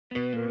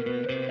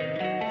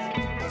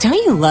Don't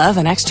you love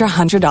an extra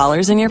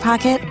 $100 in your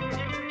pocket?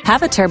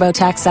 Have a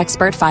TurboTax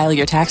expert file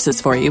your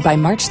taxes for you by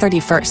March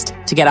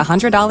 31st to get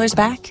 $100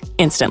 back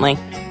instantly.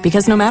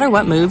 Because no matter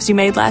what moves you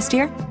made last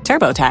year,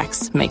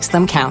 TurboTax makes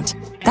them count.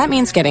 That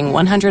means getting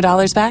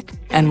 $100 back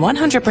and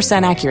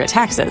 100% accurate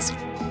taxes,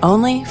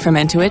 only from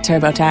Intuit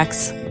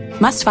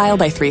TurboTax. Must file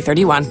by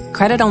 3/31.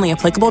 Credit only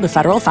applicable to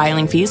federal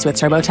filing fees with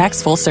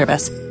TurboTax full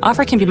service.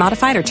 Offer can be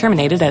modified or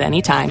terminated at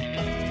any time.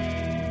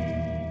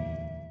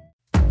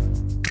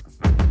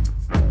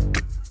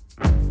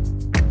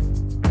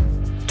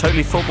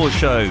 Totally Football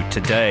Show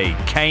today.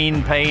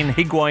 Kane, Payne,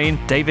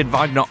 Higuain, David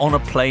Wagner on a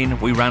plane.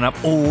 We ran up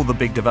all the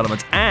big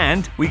developments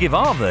and we give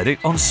our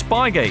verdict on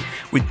Spygate.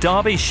 With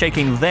Derby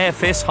shaking their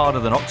fists harder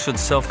than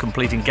Oxford's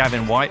self-completing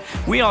Gavin White,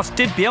 we asked,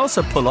 did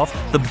Bielsa pull off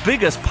the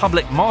biggest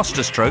public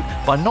masterstroke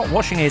by not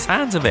washing his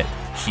hands of it?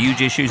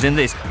 Huge issues in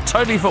this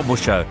Totally Football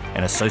Show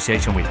in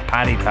association with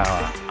Paddy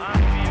Power.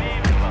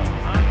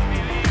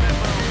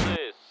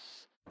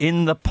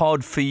 In the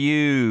pod for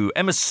you,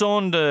 Emma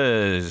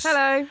Saunders.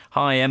 Hello.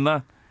 Hi,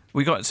 Emma.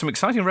 We got some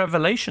exciting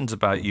revelations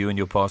about you and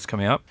your past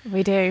coming up.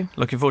 We do.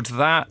 Looking forward to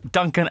that.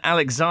 Duncan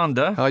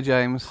Alexander. Hi,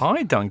 James.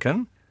 Hi,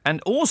 Duncan.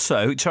 And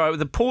also, sorry,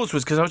 the pause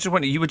was because I was just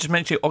wondering, you were just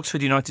mentioning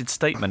Oxford United's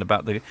statement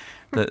about the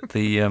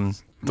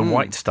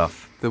white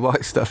stuff. The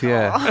white stuff,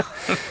 yeah.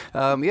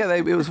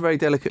 It was very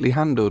delicately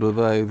handled,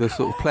 although the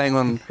sort of playing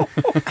on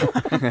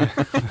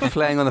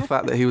the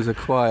fact that he was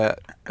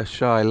a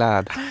shy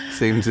lad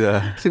seemed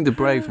a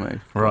brave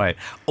move. Right.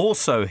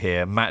 Also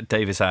here, Matt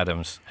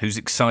Davis-Adams, who's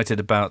excited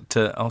about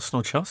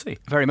Arsenal-Chelsea.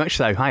 Very much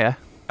so. Hiya.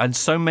 And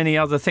so many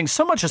other things.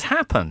 So much has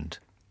happened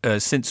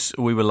since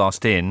we were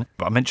last in.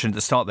 But I mentioned at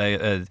the start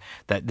there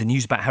that the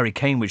news about Harry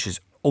Kane, which is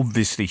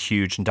obviously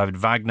huge, and David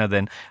Wagner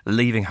then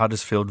leaving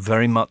Huddersfield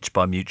very much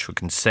by mutual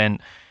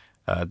consent.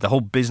 The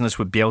whole business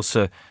with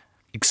Bielsa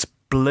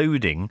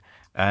exploding.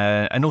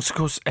 And also, of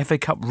course, FA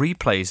Cup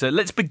replays.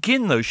 Let's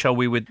begin, though, shall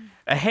we, with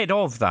ahead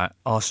of that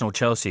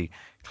Arsenal-Chelsea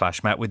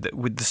clash, Matt,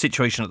 with the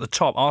situation at the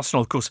top.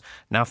 Arsenal, of course,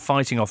 now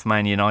fighting off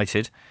Man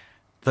United.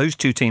 Those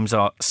two teams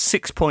are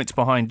 6 points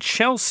behind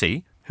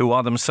Chelsea, who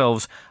are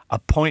themselves a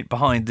point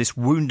behind this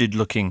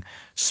wounded-looking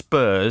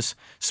Spurs.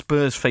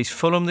 Spurs face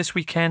Fulham this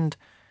weekend.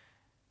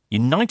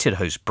 United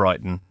host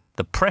Brighton.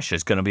 The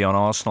pressure's going to be on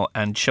Arsenal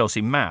and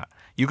Chelsea. Matt,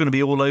 you're going to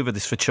be all over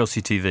this for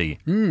Chelsea TV.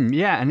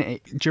 And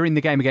during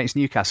the game against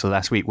Newcastle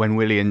last week, when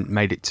Willian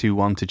made it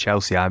 2-1 to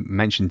Chelsea, I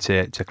mentioned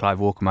to Clive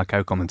Walker, my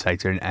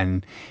co-commentator,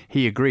 and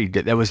he agreed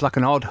that there was like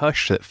an odd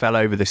hush that fell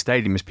over the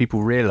stadium as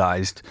people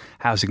realised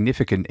how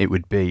significant it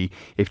would be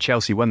if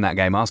Chelsea won that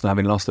game, Arsenal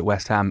having lost at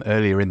West Ham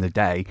earlier in the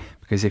day.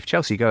 Because if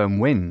Chelsea go and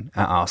win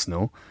at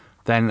Arsenal,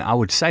 then I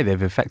would say they've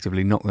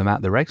effectively knocked them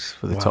out the race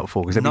for the top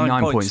four, because they'll be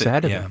 9 points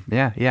ahead of them.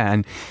 Yeah.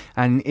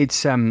 And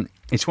it's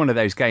one of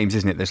those games,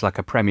 isn't it? There's like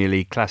a Premier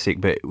League classic,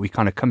 but we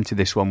kind of come to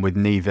this one with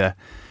neither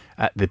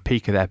at the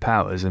peak of their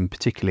powers, and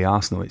particularly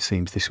Arsenal, it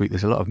seems, this week.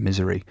 There's a lot of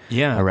misery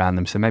around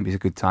them, so maybe it's a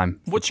good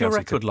time. What's your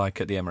record like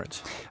at the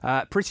Emirates?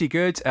 Pretty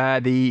good.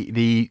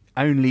 The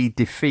only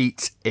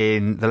defeat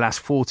in the last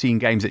 14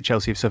 games that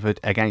Chelsea have suffered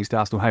against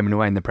Arsenal home and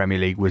away in the Premier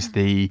League was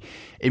the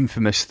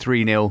infamous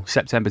 3-0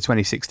 September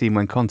 2016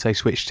 when Conte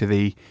switched to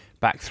the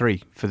back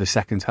three for the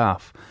second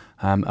half.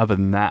 Other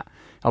than that,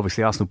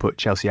 obviously Arsenal put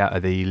Chelsea out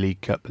of the League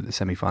Cup at the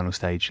semi-final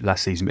stage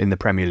last season, in the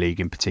Premier League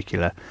in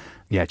particular.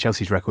 Yeah,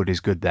 Chelsea's record is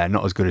good there.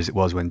 Not as good as it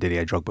was when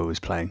Didier Drogba was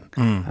playing.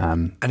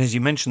 And as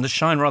you mentioned, the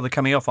shine rather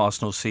coming off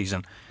Arsenal's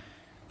season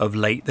of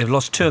late. They've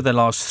lost 2 of their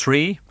last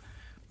 3.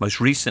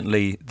 Most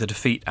recently, the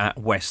defeat at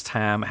West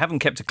Ham. Haven't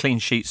kept a clean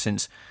sheet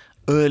since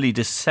early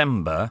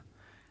December.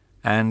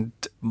 And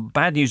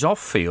bad news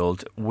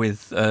off-field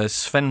with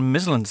Sven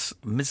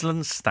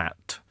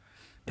Mislintat.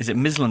 Is it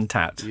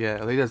Mislintat? Yeah,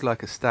 well, he does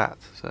like a stat,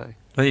 so...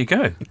 There you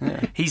go.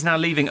 Yeah. He's now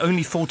leaving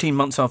only 14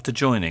 months after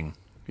joining.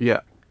 Yeah.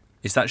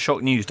 Is that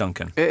shock news,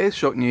 Duncan? It is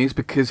shock news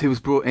because he was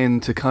brought in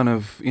to kind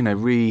of,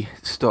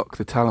 restock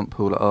the talent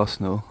pool at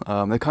Arsenal.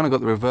 They kind of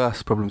got the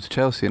reverse problem to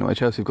Chelsea in a way.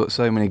 Chelsea have got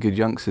so many good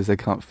youngsters, they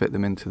can't fit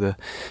them into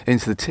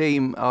the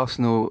team.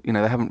 Arsenal, they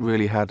haven't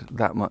really had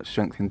that much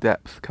strength in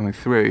depth coming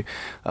through.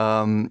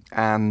 Even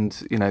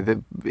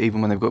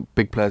when they've got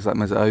big players like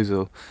Mesut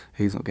Ozil,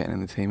 he's not getting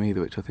in the team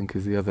either, which I think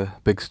is the other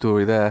big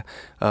story there.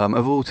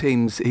 Of all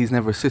teams he's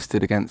never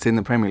assisted against in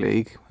the Premier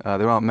League,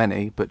 there aren't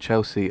many, but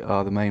Chelsea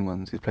are the main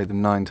ones. He's played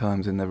them 9 times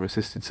and never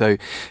assisted. So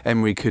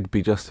Emery could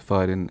be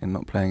justified in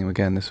not playing him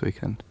again this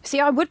weekend. See,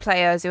 I would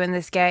play Ozil in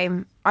this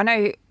game. I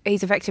know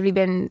he's effectively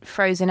been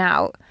frozen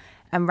out,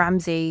 and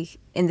Ramsey,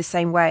 in the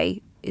same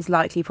way, is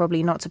likely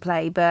probably not to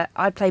play, but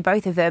I'd play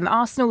both of them.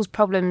 Arsenal's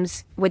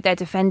problems with their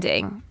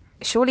defending,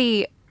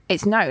 surely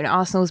it's known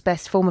Arsenal's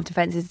best form of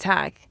defence is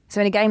attack. So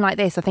in a game like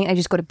this, I think they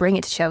just got to bring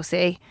it to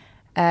Chelsea.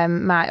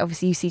 Matt,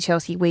 obviously you see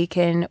Chelsea week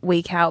in,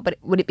 week out, but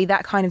would it be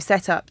that kind of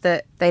setup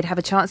that they'd have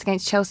a chance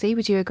against Chelsea?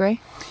 Would you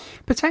agree?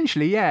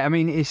 Potentially, yeah. I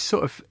mean, it's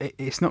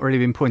not really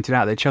been pointed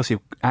out that Chelsea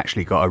have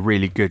actually got a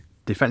really good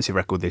defensive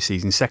record this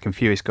season, second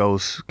fewest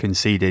goals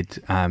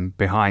conceded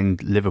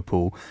behind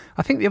Liverpool.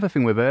 I think the other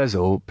thing with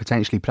Ozil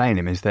potentially playing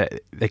him is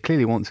that they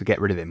clearly want to get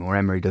rid of him, or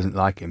Emery doesn't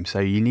like him. So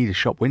you need a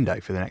shop window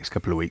for the next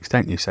couple of weeks,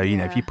 don't you? So,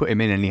 if you put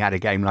him in and he had a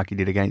game like he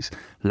did against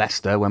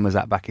Leicester, when was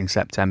that, back in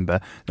September,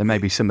 then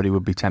maybe somebody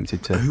would be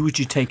tempted to... Who would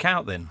you take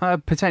out then?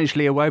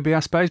 Potentially Iwobi, I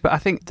suppose, but I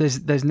think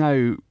there's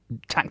no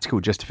tactical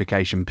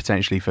justification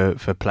potentially for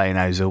playing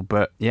Ozil.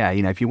 But yeah,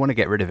 if you want to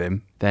get rid of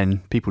him,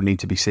 then people need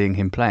to be seeing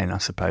him playing, I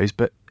suppose.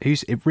 But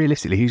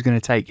realistically, who's going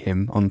to take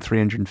him on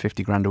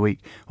 350 grand a week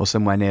or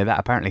somewhere near that?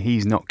 Apparently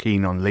he's not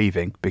keen on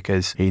leaving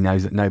because he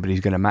knows that nobody's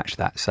going to match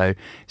that. So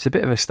it's a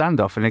bit of a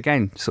standoff, and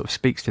again sort of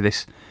speaks to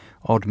this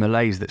odd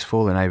malaise that's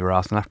fallen over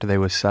Arsenal after they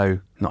were so,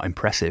 not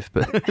impressive,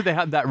 but they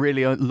had that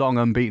really long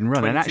unbeaten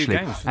run. And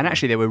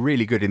actually they were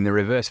really good in the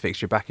reverse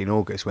fixture back in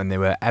August when they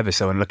were ever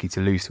so unlucky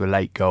to lose to a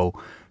late goal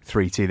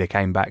 3-2. They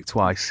came back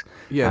twice.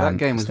 Yeah, that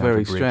game was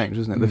very strange,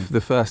 wasn't it?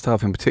 The first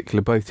half in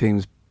particular, both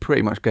teams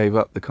pretty much gave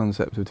up the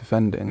concept of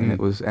defending, and it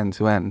was end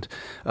to end.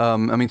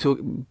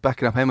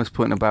 Backing up Emma's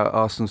point about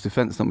Arsenal's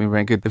defence not being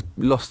very good, they've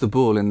lost the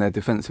ball in their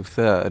defensive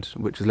third,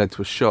 which has led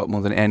to a shot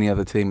more than any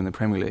other team in the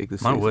Premier League this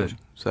season. Word.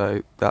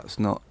 So that's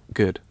not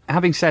good.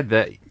 Having said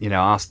that,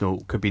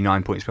 Arsenal could be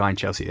 9 points behind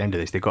Chelsea at the end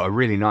of this. They've got a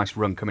really nice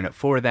run coming up.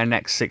 4 of their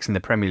next 6 in the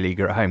Premier League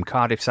are at home.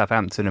 Cardiff,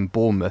 Southampton and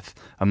Bournemouth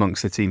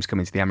amongst the teams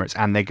coming to the Emirates,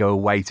 and they go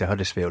away to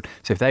Huddersfield.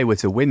 So if they were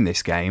to win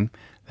this game,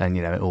 then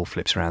it all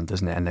flips around,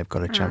 doesn't it? And they've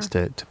got a chance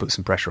to put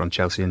some pressure on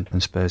Chelsea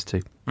and Spurs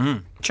too.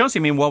 Chelsea,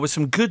 meanwhile, with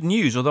some good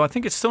news, although I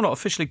think it's still not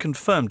officially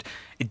confirmed.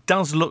 It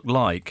does look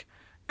like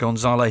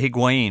Gonzalo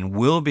Higuain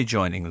will be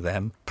joining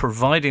them,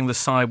 providing the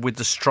side with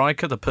the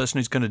striker, the person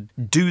who's going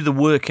to do the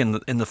work in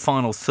the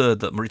final third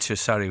that Maurizio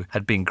Sarri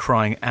had been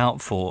crying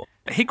out for.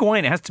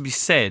 Higuain, it has to be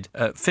said,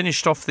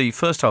 finished off the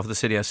first half of the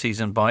Serie A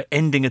season by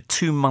ending a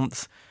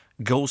 2-month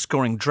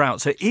goal-scoring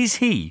drought. So is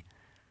he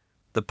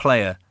the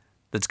player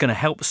that's going to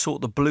help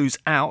sort the Blues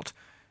out?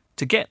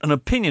 To get an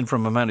opinion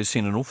from a man who's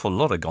seen an awful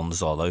lot of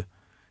Gonzalo,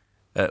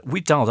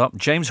 we dialed up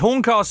James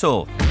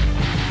Horncastle.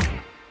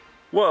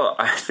 Well,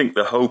 I think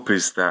the hope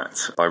is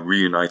that by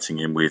reuniting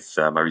him with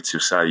Maurizio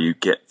Sarri, you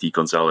get the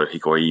Gonzalo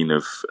Higuain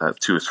of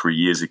 2 or 3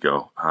 years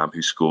ago,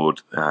 who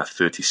scored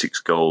 36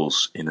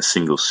 goals in a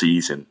single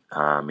season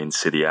in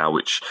Serie A,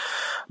 which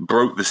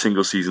broke the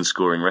single season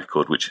scoring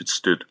record, which had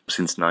stood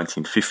since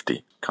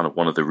 1950. Kind of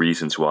one of the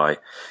reasons why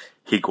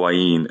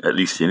Higuain, at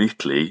least in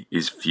Italy,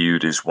 is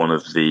viewed as one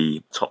of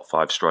the top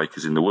 5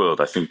 strikers in the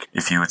world. I think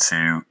if you were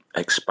to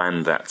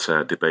expand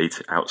that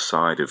debate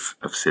outside of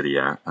Serie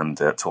A and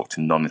talk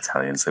to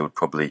non-Italians, they would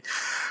probably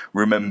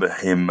remember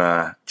him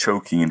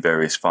choking in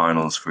various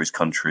finals for his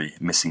country,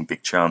 missing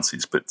big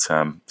chances. But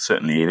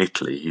certainly in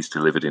Italy, he's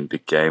delivered in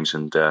big games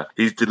and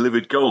he's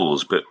delivered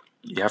goals. But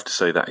you have to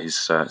say that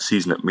his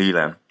season at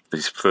Milan,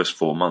 his first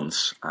 4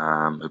 months,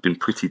 have been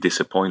pretty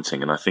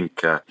disappointing. And I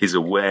think his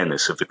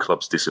awareness of the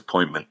club's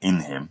disappointment in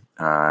him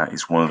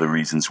is one of the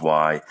reasons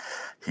why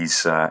he's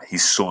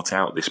sought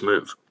out this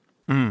move.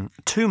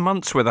 2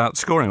 months without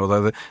scoring,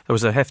 although there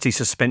was a hefty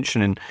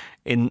suspension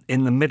in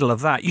the middle of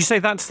that. You say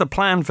that's the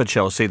plan for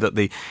Chelsea, that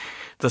the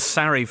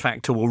Sarri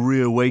factor will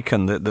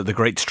reawaken the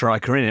great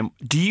striker in him.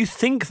 Do you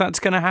think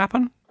that's going to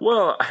happen?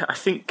 Well, I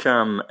think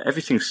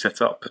everything's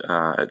set up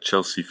at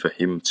Chelsea for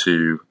him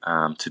to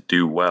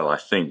do well. I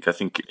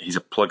think he's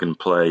a plug and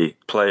play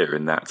player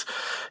in that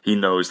he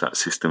knows that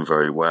system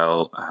very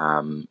well.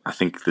 I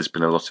think there's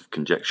been a lot of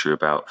conjecture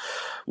about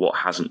what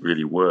hasn't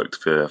really worked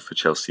for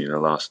Chelsea in the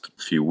last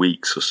few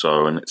weeks or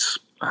so, and it's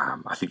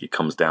I think it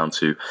comes down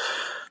to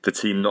the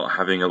team not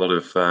having a lot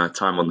of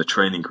time on the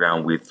training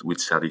ground with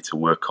Sarri to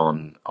work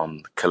on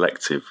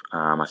collective.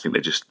 I think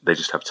they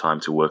just have time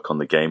to work on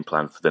the game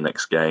plan for the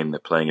next game. They're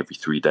playing every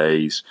 3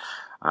 days,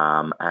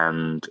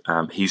 and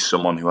he's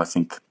someone who I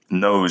think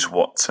knows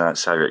what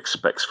Sarri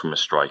expects from a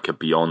striker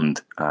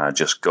beyond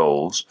just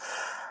goals.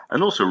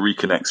 And also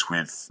reconnects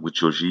with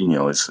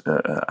Jorginho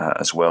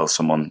as well,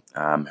 someone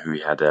who he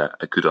had a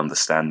good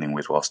understanding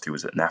with whilst he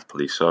was at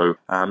Napoli. So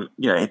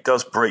it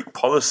does break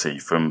policy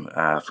from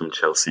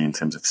Chelsea in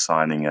terms of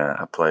signing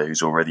a player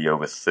who's already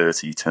over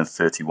 30, turned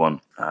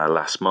 31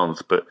 last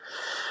month. But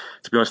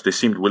to be honest, they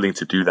seemed willing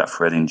to do that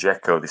for Edin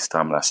Dzeko this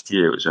time last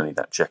year. It was only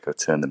that Dzeko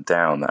turned them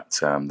down.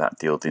 That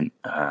deal didn't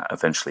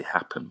eventually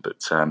happen.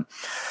 But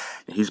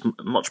he's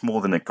much more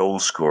than a goal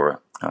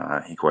scorer.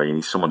 Higuain,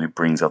 he's someone who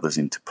brings others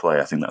into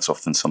play. I think that's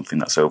often something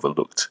that's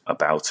overlooked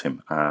about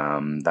him.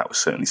 That was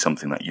certainly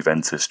something that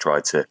Juventus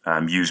tried to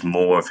use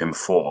more of him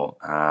for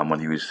when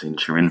he was in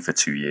Turin for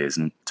 2 years.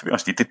 And to be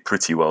honest, he did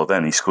pretty well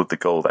then. He scored the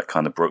goal that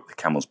kind of broke the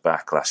camel's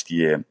back last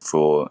year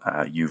for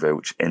Juve,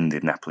 which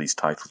ended Napoli's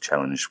title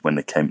challenge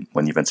when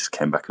Juventus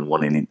came back and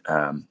won in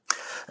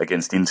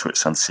against Inter at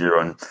San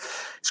Siro. And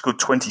he scored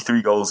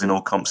 23 goals in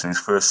all comps in his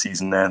first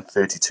season there, and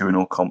 32 in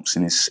all comps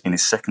in his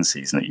second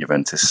season at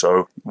Juventus.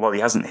 So while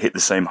he hasn't hit the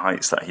same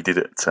heights that he did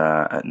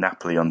at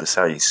Napoli under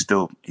Sarri,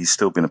 he's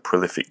still been a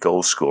prolific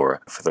goal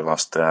scorer for the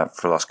last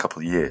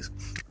couple of years.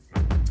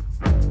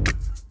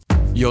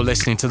 You're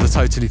listening to the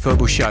Totally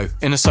Football Show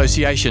in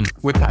association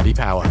with Paddy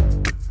Power.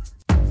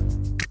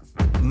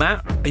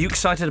 Matt, are you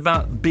excited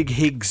about Big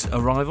Higgs'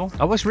 arrival?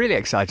 I was really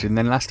excited, and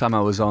then last time I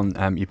was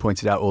on, you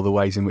pointed out all the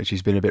ways in which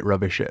he's been a bit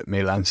rubbish at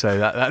Milan, so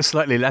that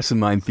slightly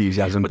lessened my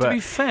enthusiasm. But to be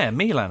fair,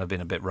 Milan have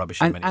been a bit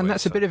rubbish in many ways. And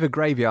that's a bit of a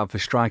graveyard for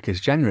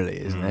strikers generally,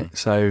 isn't it?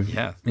 So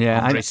yeah.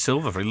 Andre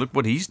Silva, look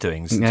what he's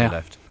doing since he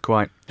left.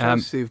 Quite.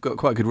 Chelsea have got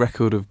quite a good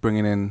record of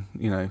bringing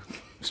in,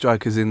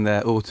 strikers in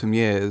their autumn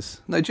years.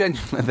 No,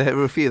 genuinely, there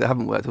are a few that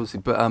haven't worked,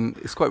 obviously, but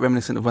it's quite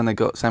reminiscent of when they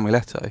got Samuel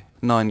Eto'o.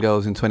 9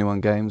 goals in 21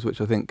 games, which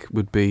I think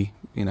would be,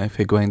 if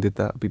Higuain did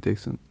that, would be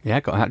decent. Yeah,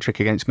 got a hat-trick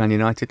against Man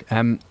United.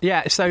 I'm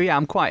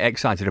quite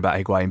excited about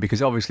Higuain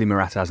because obviously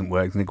Morata hasn't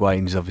worked and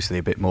Higuain's obviously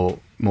a bit more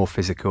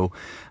physical.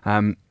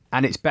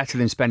 And it's better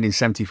than spending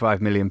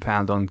 £75 million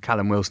on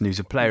Callum Wilson, who's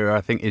a player who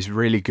I think is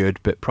really good,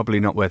 but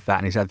probably not worth that.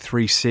 And he's had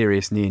 3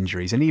 serious knee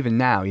injuries. And even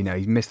now,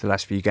 he's missed the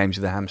last few games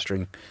with a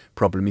hamstring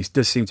problem. He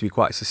does seem to be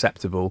quite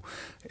susceptible.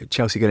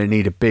 Chelsea are going to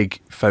need a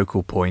big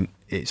focal point.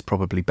 It's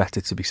probably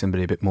better to be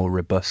somebody a bit more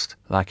robust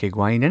like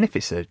Higuain. And if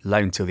it's a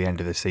loan till the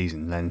end of the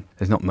season, then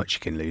there's not much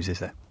you can lose, is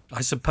there?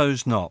 I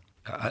suppose not.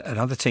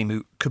 Another team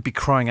who could be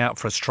crying out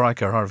for a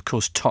striker are, of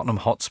course, Tottenham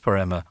Hotspur,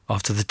 Emma,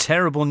 after the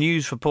terrible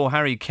news for poor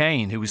Harry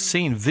Kane, who was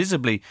seen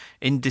visibly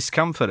in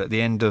discomfort at the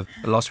end of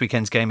last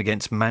weekend's game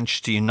against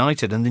Manchester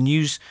United, and the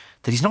news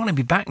that he's not going to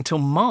be back until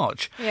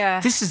March. Yeah.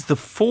 This is the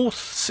 4th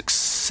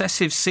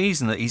successive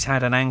season that he's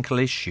had an ankle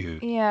issue.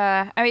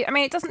 Yeah. I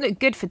mean, it doesn't look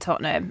good for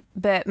Tottenham,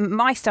 but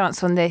my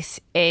stance on this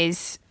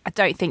is I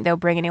don't think they'll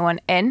bring anyone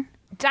in.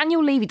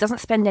 Daniel Levy doesn't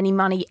spend any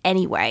money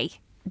anyway.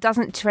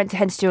 Doesn't tend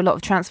to do a lot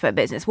of transfer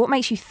business. What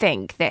makes you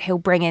think that he'll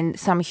bring in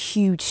some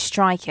huge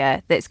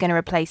striker that's going to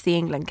replace the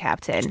England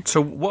captain? So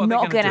what are they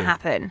not going to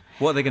happen.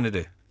 What are they going to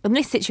do? In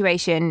this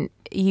situation,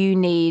 you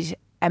need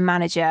a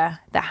manager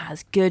that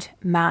has good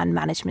man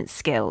management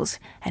skills.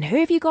 And who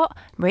have you got?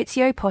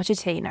 Maurizio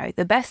Pochettino,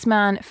 the best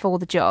man for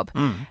the job.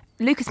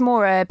 Lucas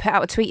Moura put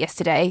out a tweet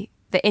yesterday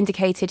that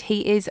indicated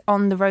he is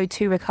on the road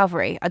to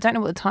recovery. I don't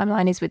know what the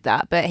timeline is with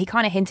that, but he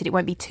kind of hinted it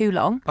won't be too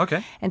long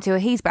until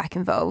he's back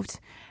involved.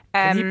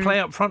 Can he play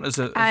up front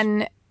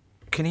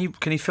can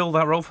he fill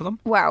that role for them?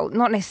 Well,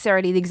 not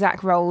necessarily the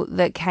exact role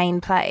that Kane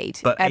played,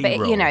 but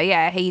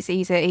role.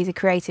 He's a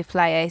creative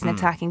player, he's an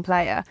attacking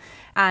player,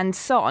 and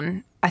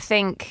Son, I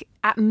think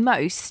at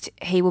most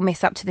he will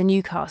miss up to the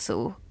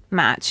Newcastle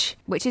match,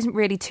 which isn't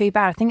really too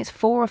bad. I think it's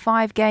 4 or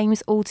 5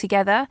 games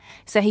altogether,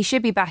 so he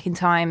should be back in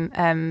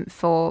time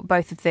for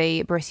both of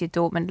the Borussia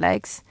Dortmund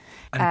legs.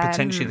 And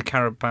potentially the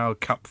Carabao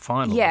Cup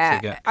final.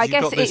 Yeah, I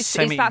guess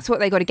that's what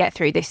they got to get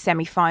through, this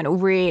semi-final,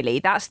 really.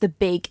 That's the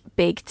big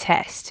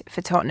test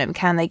for Tottenham.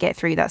 Can they get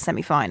through that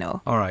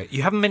semi-final? All right.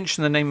 You haven't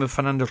mentioned the name of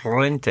Fernando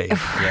Llorente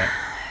yet.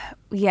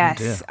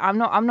 Yes, I'm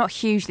not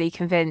hugely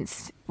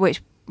convinced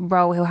which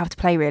role he'll have to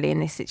play, really, in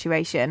this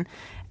situation.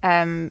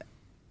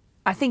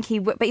 I think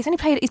but he's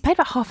played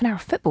about half an hour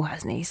of football,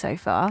 hasn't he, so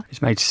far?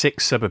 He's made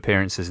 6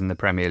 sub-appearances in the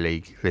Premier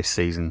League this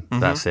season.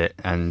 That's it.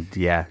 And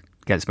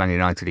against Man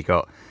United he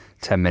got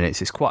 10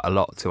 minutes. It's quite a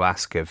lot to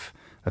ask of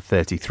a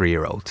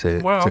 33-year-old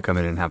to come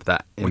in and have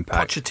that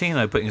impact. With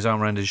Pochettino putting his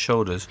arm around his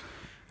shoulders.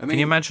 Can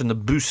you imagine the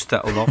boost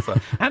that will offer?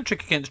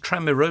 Hat-trick against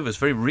Tranmere Rovers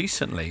very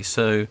recently,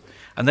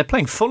 and they're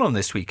playing Fulham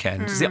this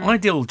weekend. It's the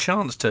ideal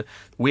chance to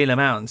wheel him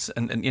out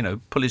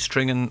and pull his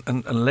string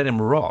and let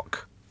him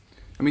rock.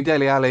 I mean,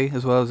 Dele Alli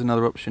as well is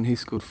another option. He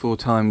scored 4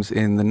 times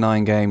in the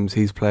 9 games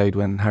he's played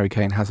when Harry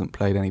Kane hasn't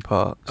played any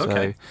part.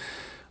 Okay.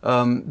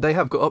 So they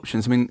have got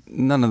options. I mean,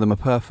 none of them are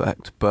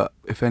perfect, but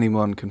if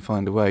anyone can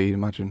find a way, you'd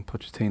imagine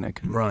Pochettino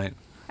can. Right.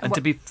 And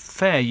to be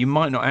fair, you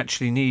might not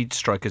actually need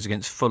strikers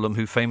against Fulham,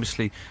 who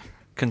famously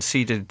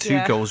conceded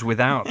 2 goals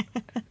without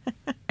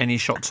any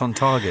shots on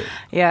target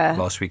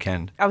last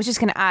weekend. I was just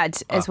going to add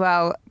as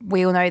well,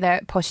 we all know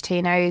that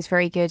Pochettino is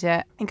very good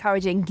at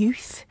encouraging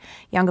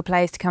younger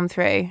players to come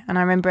through. And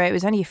I remember it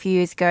was only a few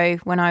years ago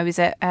when I was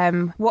at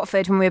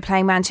Watford when we were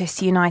playing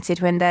Manchester United,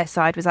 when their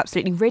side was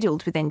absolutely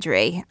riddled with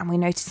injury. And we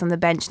noticed on the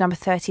bench number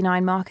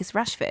 39, Marcus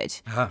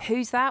Rashford.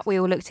 Who's that? We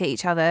all looked at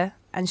each other.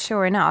 And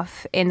sure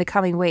enough, in the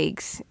coming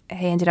weeks,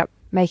 he ended up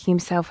making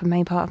himself a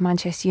main part of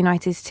Manchester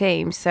United's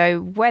team. So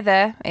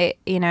whether it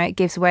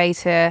gives way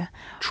to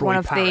Troy one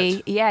of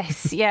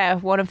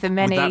Parrott. one of the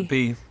many. Would that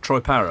be Troy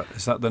Parrott?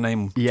 Is that the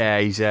name? Yeah,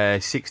 he's a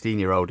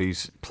 16-year-old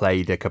who's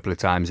played a couple of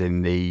times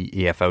in the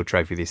EFL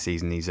Trophy this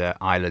season. He's an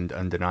Ireland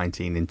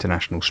under-19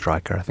 international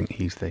striker. I think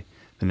he's the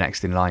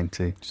next in line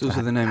to. It's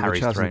also the name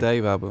Harry's of the Chaz and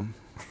Dave album.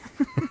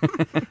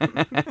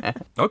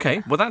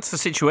 Okay, well that's the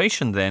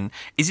situation then.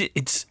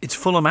 It's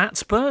Fulham at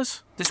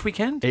Spurs this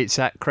weekend? It's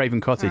at Craven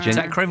Cottage. It's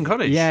at Craven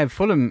Cottage? Yeah,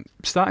 Fulham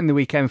starting the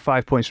weekend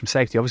 5 points from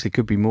safety. Obviously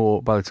could be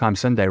more by the time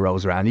Sunday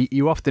rolls around.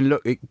 You often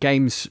look at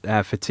games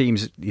for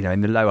teams,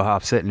 in the lower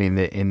half, certainly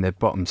in the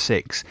bottom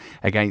 6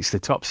 against the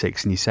top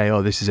 6, and you say,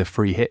 oh, this is a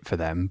free hit for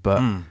them. But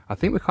I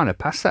think we're kind of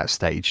past that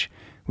stage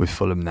with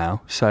Fulham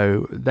now.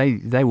 So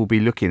they will be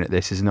looking at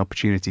this as an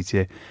opportunity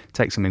to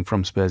take something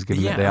from Spurs,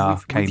 given that they are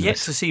Kaneless. We've yet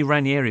to see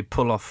Ranieri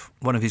pull off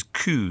one of his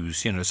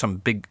coups, some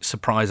big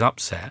surprise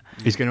upset.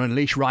 He's going to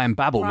unleash Ryan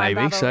Babel,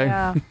 maybe.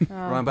 Yeah.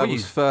 Ryan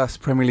Babel's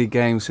first Premier League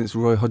game since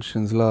Roy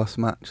Hodgson's last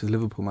match as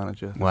Liverpool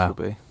manager. Wow.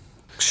 Be.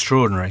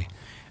 Extraordinary.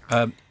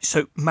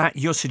 So, Matt,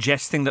 you're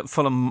suggesting that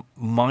Fulham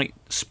might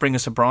spring a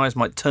surprise,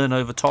 might turn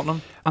over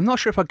Tottenham? I'm not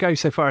sure if I'd go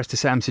so far as to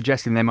say I'm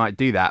suggesting they might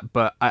do that,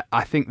 but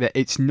I think that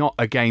it's not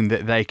a game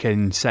that they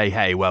can say,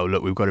 hey, well,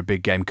 look, we've got a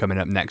big game coming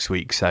up next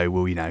week, so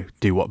we'll,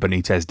 do what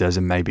Benitez does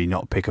and maybe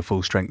not pick a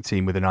full-strength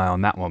team with an eye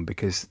on that one,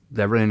 because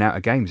they're running out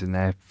of games and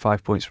they're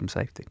 5 points from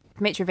safety.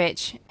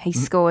 Mitrovic,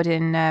 he's scored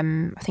in,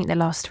 I think, the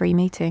last 3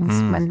 meetings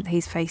when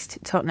he's faced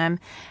Tottenham.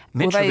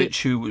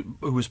 Mitrovic, who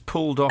was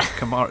pulled off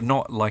Kamara,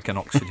 not like an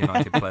Oxford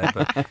United player,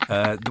 but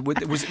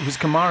was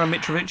Kamara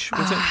Mitrovic,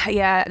 was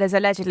it? Yeah, there's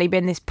allegedly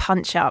been this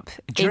punch-up.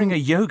 During a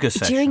yoga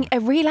session? During a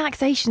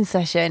relaxation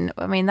session.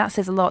 I mean, that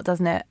says a lot,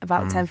 doesn't it,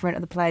 about the temperament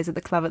of the players at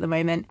the club at the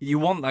moment. You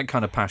want that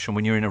kind of passion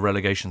when you're in a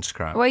relegation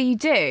scrap. Well, you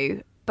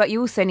do. But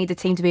you also need the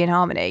team to be in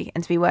harmony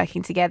and to be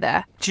working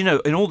together. Do you know,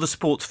 in all the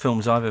sports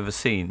films I've ever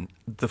seen,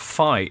 the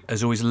fight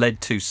has always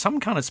led to some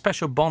kind of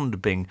special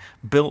bond being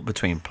built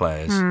between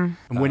players. And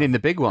winning the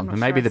big one, and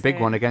maybe sure the big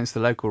one against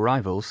the local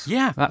rivals.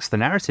 Yeah. That's the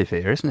narrative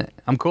here, isn't it?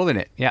 I'm calling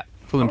it. Yeah.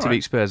 Fulham to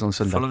beat Spurs on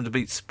Sunday. Fulham to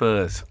beat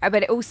Spurs.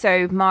 But it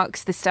also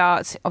marks the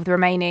start of the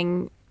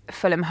remaining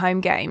Fulham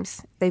home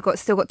games. They've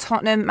still got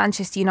Tottenham,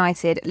 Manchester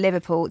United,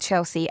 Liverpool,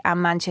 Chelsea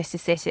and Manchester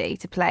City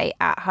to play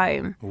at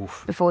home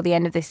before the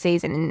end of this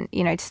season.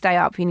 And, to stay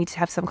up, you need to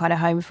have some kind of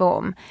home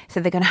form. So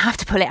they're going to have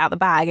to pull it out the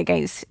bag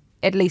against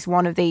at least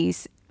one of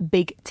these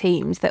big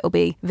teams that will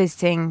be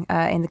visiting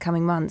in the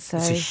coming months. So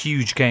it's a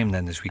huge game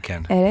then this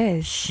weekend. It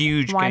is.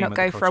 Huge Why game. Why not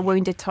go for a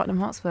wounded Tottenham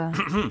Hotspur?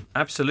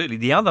 Absolutely.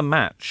 The other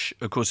match,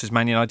 of course, is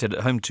Man United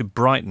at home to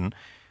Brighton.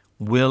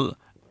 Will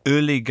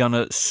Ole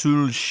Gunnar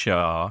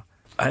Solskjaer,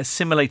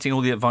 assimilating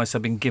all the advice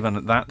I've been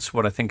given, that's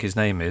what I think his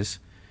name is,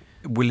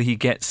 will he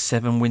get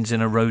 7 wins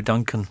in a row,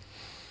 Duncan?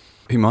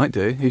 He might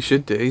do. He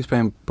should do. He's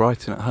playing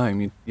Brighton at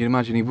home. You'd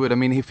imagine he would. I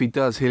mean, if he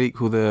does, he'll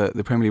equal the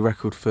Premier League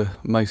record for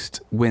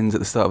most wins at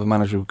the start of a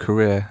managerial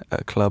career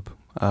at a club,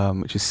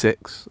 which is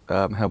 6,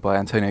 held by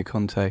Antonio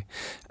Conte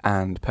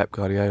and Pep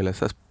Guardiola.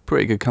 So that's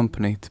pretty good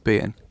company to be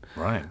in.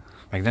 Right.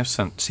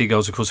 Magnificent.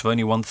 Seagulls, of course, have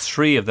only won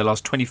 3 of their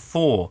last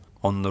 24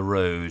 on the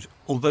road,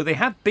 although they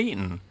had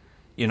beaten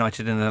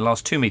United in their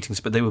last 2 meetings,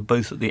 but they were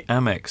both at the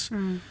Amex.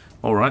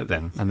 All right,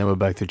 then. And they were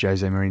both with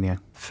Jose Mourinho.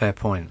 Fair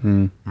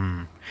point.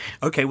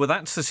 OK, well,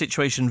 that's the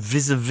situation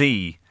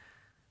vis-a-vis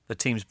the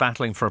teams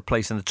battling for a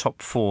place in the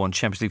top 4 in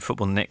Champions League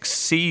football next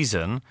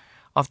season.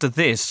 After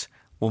this,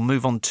 we'll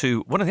move on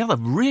to one of the other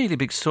really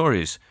big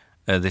stories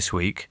this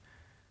week,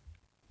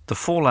 the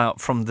fallout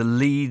from the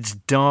Leeds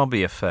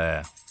Derby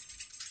affair.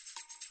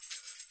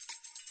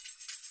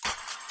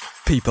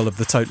 People of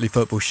the Totally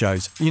Football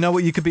shows, you know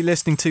what you could be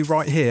listening to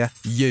right here?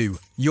 You,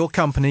 your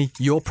company,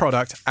 your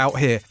product out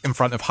here in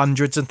front of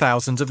hundreds and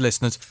thousands of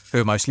listeners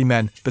who are mostly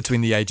men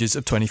between the ages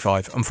of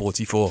 25 and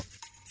 44.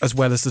 As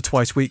well as the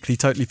twice weekly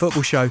Totally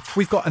Football show,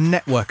 we've got a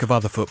network of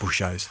other football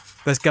shows.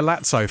 There's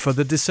Galazzo for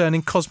the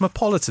discerning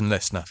cosmopolitan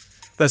listener.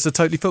 There's the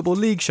Totally Football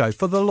League show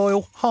for the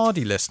loyal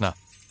hardy listener.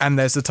 And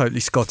there's the Totally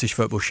Scottish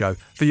Football show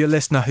for your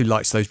listener who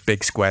likes those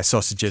big square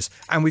sausages.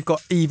 And we've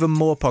got even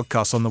more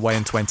podcasts on the way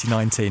in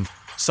 2019.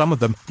 Some of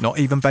them not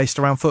even based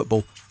around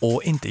football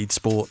or indeed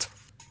sport.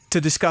 To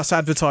discuss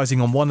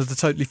advertising on one of the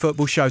Totally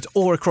Football shows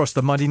or across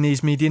the Muddy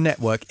Knees Media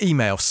network,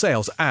 email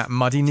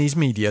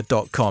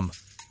sales@muddykneesmedia.com.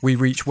 We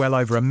reach well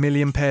over 1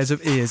 million pairs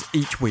of ears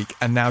each week,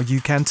 and now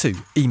you can too.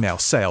 Email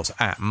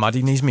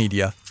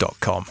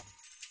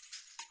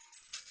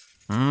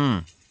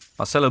sales@muddykneesmedia.com.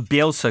 Marcelo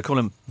Bielsa, call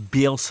him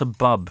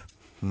Beelzebub,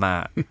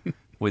 Matt,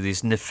 with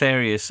his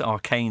nefarious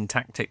arcane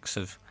tactics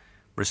of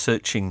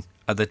researching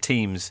other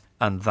teams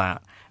and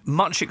that.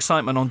 Much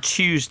excitement on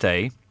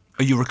Tuesday.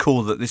 You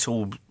recall that this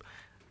all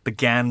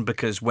began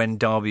because when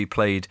Derby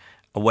played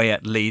away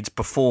at Leeds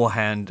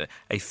beforehand,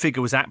 a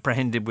figure was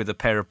apprehended with a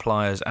pair of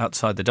pliers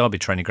outside the Derby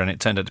training ground. It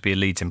turned out to be a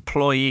Leeds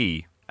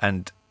employee.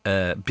 And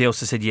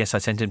Bielsa said, yes, I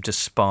sent him to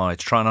spy,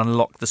 to try and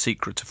unlock the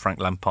secret to Frank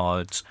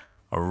Lampard's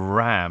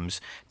Rams.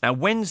 Now,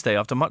 Wednesday,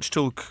 after much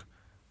talk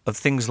of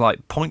things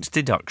like points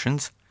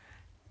deductions,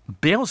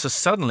 Bielsa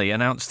suddenly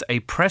announced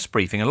a press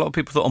briefing. A lot of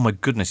people thought, oh my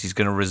goodness, he's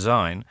going to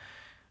resign.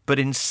 But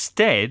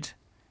instead,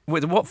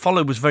 what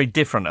followed was very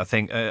different, I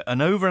think.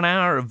 Over an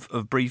hour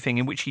of briefing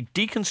in which he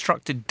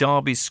deconstructed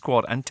Derby's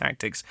squad and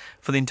tactics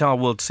for the entire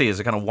world to see as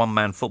a kind of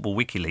one-man football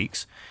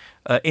WikiLeaks,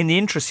 in the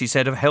interest, he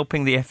said, of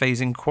helping the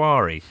FA's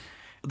inquiry.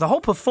 The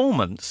whole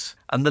performance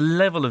and the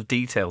level of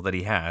detail that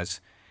he has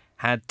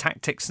had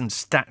tactics and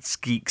stats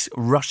geeks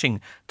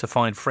rushing to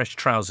find fresh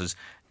trousers.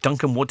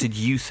 Duncan, what did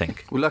you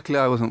think? Well, luckily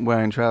I wasn't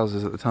wearing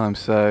trousers at the time,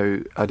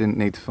 so I didn't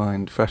need to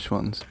find fresh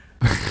ones.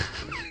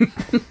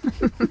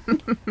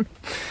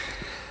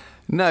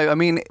 No, I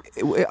mean,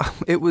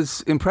 it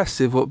was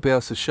impressive what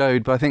Bielsa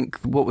showed, but I think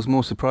what was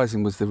more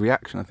surprising was the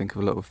reaction, I think,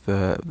 of a lot of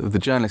the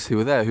journalists who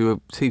were there,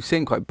 who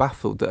seemed quite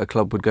baffled that a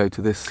club would go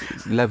to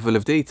this level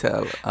of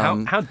detail.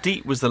 How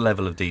deep was the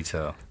level of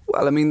detail?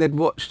 Well, I mean, they'd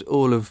watched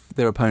all of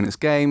their opponents'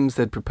 games,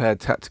 they'd prepared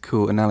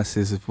tactical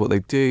analysis of what they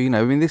do. You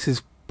know, I mean, this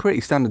is pretty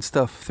standard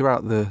stuff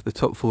throughout the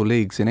top 4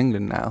 leagues in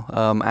England now.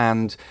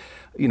 And,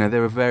 you know,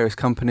 there are various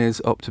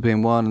companies, Opta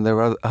being one, and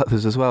there are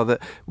others as well,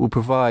 that will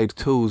provide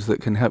tools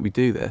that can help you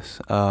do this.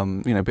 You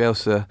know,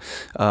 Bielsa,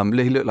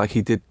 he looked like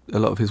he did a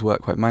lot of his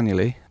work quite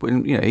manually, but,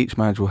 you know, each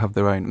manager will have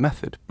their own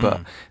method.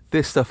 But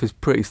this stuff is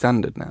pretty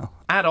standard now.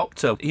 At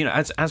Opta, you know,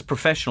 as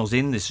professionals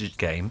in this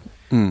game,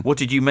 what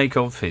did you make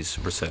of his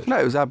research? No,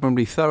 it was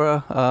admirably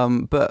thorough.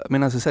 But, I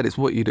mean, as I said, it's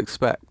what you'd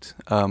expect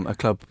a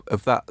club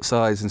of that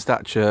size and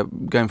stature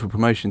going for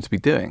promotion to be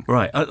doing.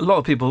 Right. A lot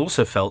of people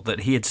also felt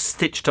that he had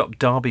stitched up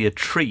Derby a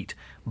treat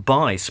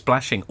by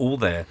splashing all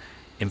their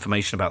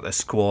information about their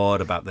squad,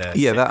 about their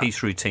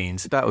set-piece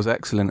routines. That was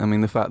excellent. I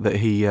mean, the fact that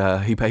he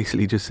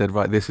basically just said,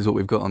 right, this is what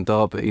we've got on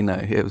Derby, you know,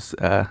 it was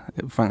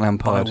Frank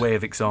Lampard. By way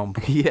of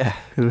example. Yeah,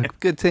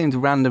 good team,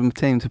 random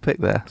team to pick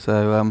there.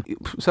 So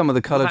some of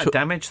the colour... Will that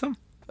damage them?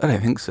 I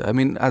don't think so. I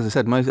mean, as I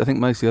said, I think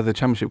most of the other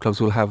Championship clubs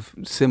will have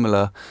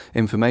similar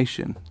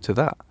information to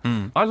that.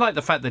 I like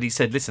the fact that he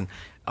said, listen,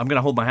 I'm going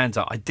to hold my hands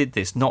up. I did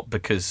this not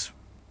because...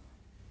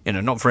 You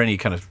know, not for any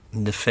kind of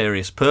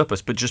nefarious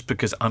purpose, but just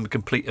because I'm a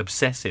complete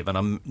obsessive and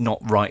I'm not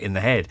right in the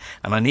head.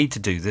 And I need to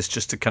do this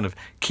just to kind of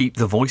keep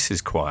the voices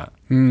quiet.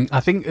 I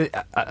think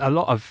a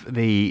lot of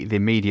the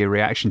media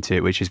reaction to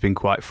it, which has been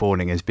quite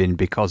fawning, has been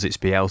because it's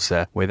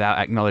Bielsa, without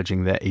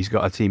acknowledging that he's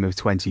got a team of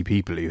 20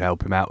 people who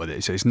help him out with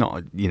it. So it's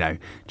not, you know,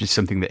 just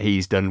something that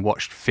he's done,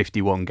 watched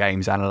 51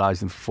 games,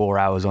 analysed them for 4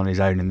 hours on his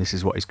own, and this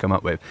is what he's come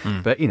up with.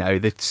 But, you know,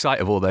 the sight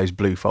of all those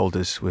blue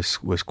folders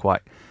was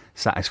quite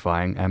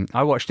satisfying.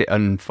 I watched it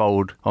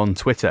unfold on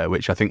Twitter,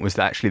 which I think was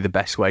actually the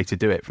best way to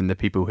do it, from the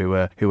people who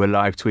were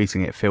live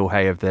tweeting it. Phil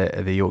Hay of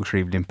the Yorkshire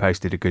Evening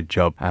Post did a good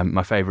job.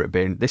 My favourite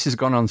being, this has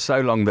gone on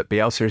so long that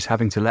Bielsa is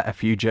having to let a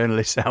few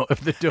journalists out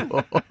of the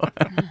door.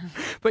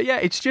 But yeah,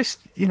 it's just,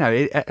 you know,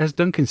 as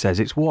Duncan says,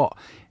 it's what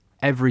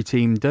every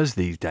team does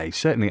these days.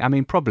 Certainly, I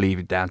mean, probably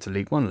even down to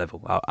League One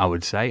level, I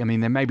would say. I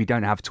mean, they maybe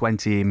don't have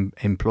 20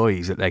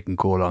 employees that they can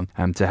call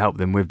on to help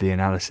them with the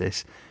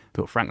analysis.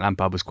 But Frank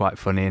Lampard was quite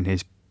funny in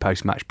his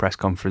post-match press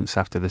conference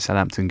after the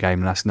Southampton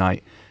game last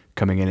night,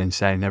 coming in and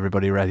saying,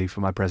 everybody ready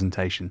for my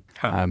presentation.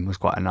 Was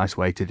quite a nice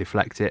way to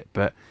deflect it.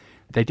 But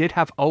they did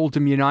have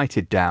Oldham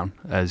United down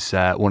as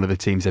one of the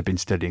teams they've been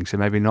studying, so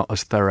maybe not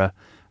as thorough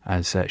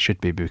as it should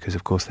be, because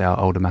of course they are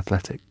Oldham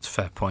Athletic. It's a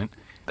fair point.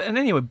 And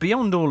anyway,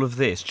 beyond all of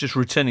this, just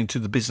returning to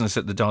the business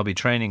at the Derby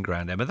training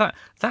ground, Emma,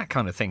 that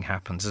kind of thing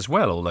happens as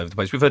well all over the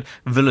place. We've heard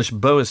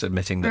Villas-Boas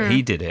admitting that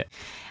he did it.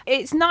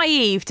 It's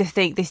naive to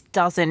think this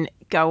doesn't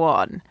go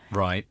on.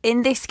 Right.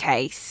 In this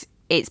case,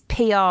 it's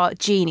PR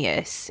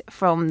genius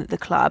from the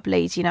club,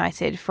 Leeds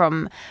United,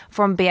 from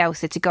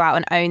Bielsa to go out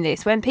and own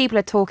this. When people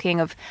are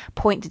talking of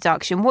point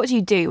deduction, what do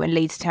you do when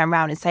Leeds turn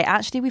around and say,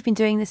 actually, we've been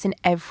doing this in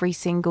every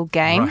single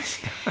game? Right.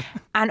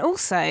 And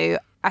also,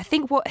 I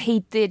think what he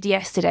did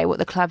yesterday, what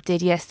the club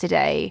did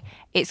yesterday,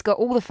 it's got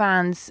all the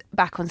fans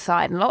back on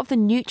side. And a lot of the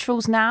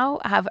neutrals now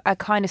are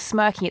kind of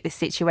smirking at this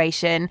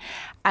situation.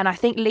 And I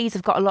think Leeds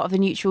have got a lot of the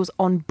neutrals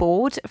on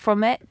board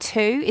from it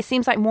too. It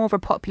seems like more of a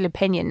popular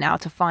opinion now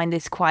to find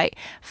this quite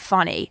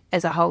funny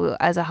as a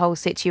whole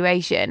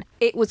situation.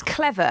 It was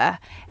clever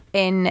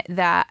in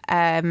that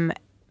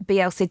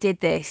Bielsa did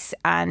this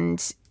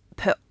and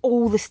put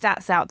all the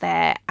stats out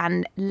there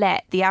and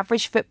let the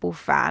average football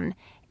fan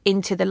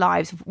into the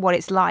lives of what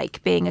it's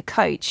like being a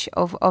coach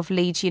of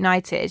Leeds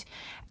United.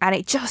 And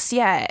it just,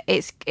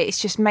 it's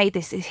just made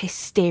this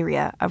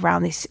hysteria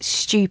around this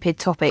stupid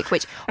topic,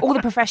 which all the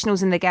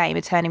professionals in the game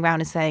are turning around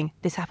and saying,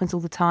 this happens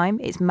all the time.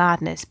 It's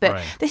madness.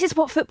 But This is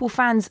what football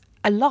fans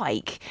are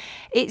like.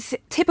 It's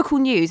typical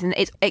news and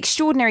it's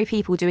extraordinary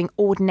people doing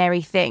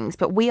ordinary things,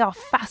 but we are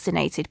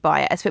fascinated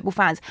by it as football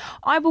fans.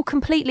 I will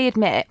completely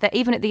admit that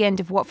even at the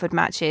end of Watford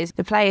matches,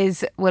 the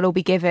players will all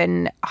be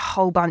given a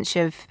whole bunch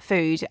of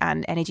food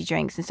and energy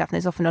drinks and stuff, and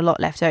there's often a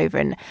lot left over,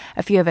 and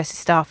a few of us as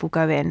staff will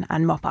go in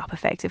and mop up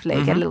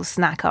effectively, get a little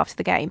snack after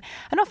the game.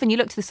 And often you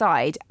look to the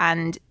side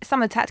and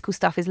some of the tactical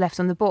stuff is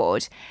left on the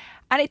board.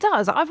 And it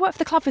does. I've worked for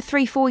the club for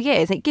 3-4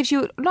 years. It gives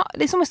you,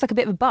 it's almost like a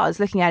bit of a buzz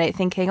looking at it,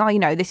 thinking,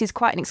 this is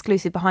quite an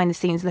exclusive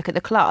behind-the-scenes look at the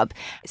club.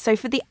 So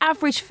for the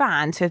average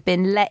fan to have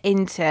been let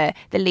into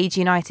the Leeds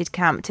United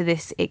camp to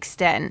this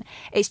extent,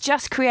 it's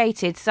just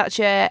created such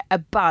a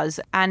buzz.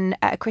 And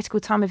at a critical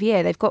time of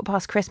year, they've got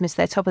past Christmas,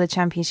 they're top of the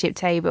Championship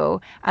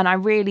table. And I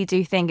really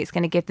do think it's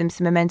going to give them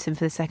some momentum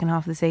for the second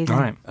half of the season.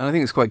 Right. And I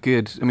think it's quite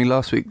good. I mean,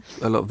 last week,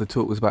 a lot of the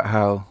talk was about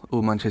how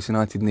all Manchester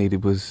United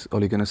needed was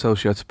Ole Gunnar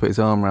Solskjaer to put his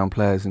arm around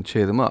players and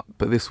cheer them up.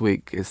 But this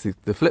week it's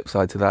the flip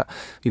side to that.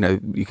 You know,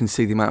 you can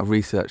see the amount of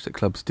research that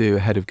clubs do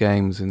ahead of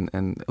games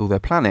and all their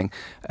planning,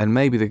 and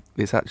maybe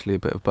it's actually a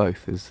bit of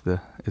both is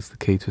the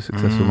key to a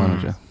successful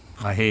manager.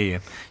 I hear you.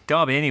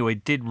 Derby anyway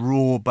did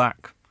roar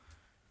back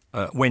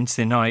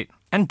Wednesday night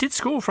and did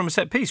score from a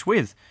set piece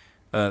with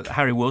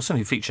Harry Wilson,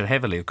 who featured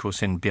heavily, of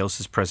course, in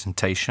Bielsa's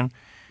presentation,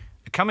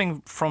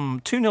 coming from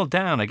 2-0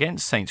 down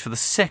against Saints for the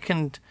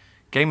second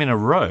game in a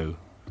row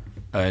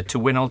to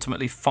win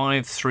ultimately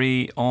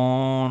 5-3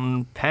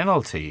 on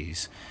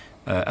penalties.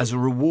 As a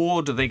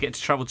reward, they get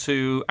to travel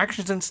to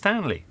Accrington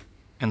Stanley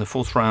in the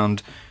fourth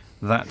round.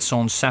 That's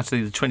on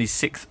Saturday, the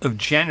 26th of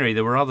January.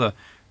 There were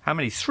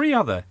three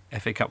other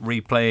FA Cup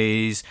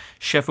replays.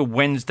 Sheffield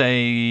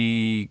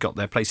Wednesday got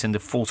their place in the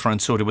fourth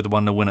round sorted with a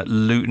 1-0 win at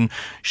Luton.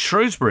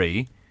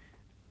 Shrewsbury,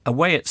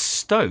 away at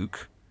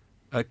Stoke,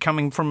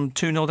 coming from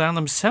 2-0 down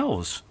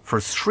themselves for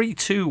a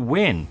 3-2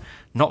 win.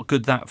 Not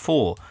good that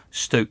for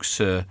Stoke's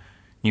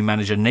new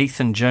manager,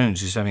 Nathan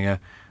Jones, who's having a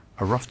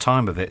rough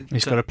time of it.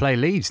 He's got to play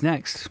Leeds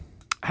next.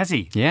 Has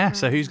he? Yeah,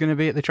 so who's going to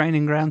be at the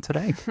training ground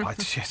today?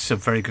 It's a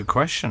very good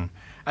question.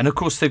 And of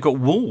course, they've got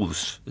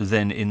Wolves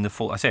then in the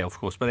fourth. I say of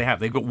course, but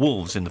they've got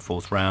Wolves in the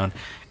fourth round.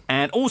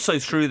 And also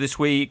through this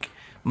week,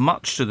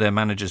 much to their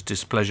manager's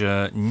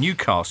displeasure,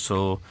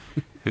 Newcastle,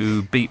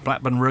 who beat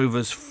Blackburn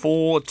Rovers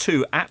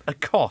 4-2 at a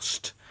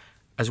cost,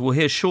 as we'll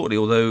hear shortly,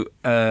 although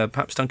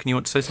perhaps, Duncan, you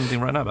want to say something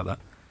right now about that?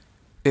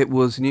 It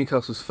was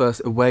Newcastle's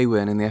first away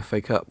win in the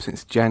FA Cup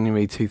since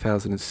January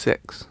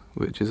 2006,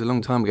 which is a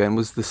long time ago, and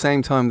was the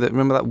same time that,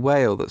 remember that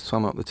whale that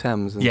swam up the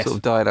Thames and sort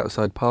of died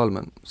outside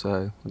Parliament?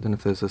 So I don't know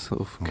if there's a sort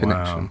of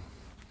connection. Wow.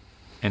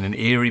 And an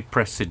eerie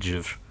presage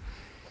of...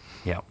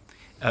 Yeah.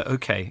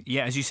 Okay.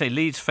 Yeah, as you say,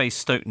 Leeds face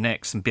Stoke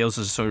next, and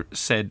Bielsa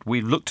said,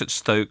 we've looked at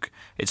Stoke.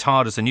 It's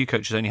hard as the new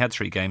coach has only had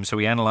 3 games, so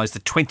we analysed the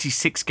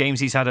 26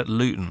 games he's had at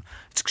Luton.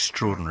 It's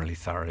extraordinarily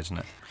thorough, isn't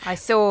it? I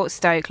saw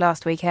Stoke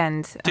last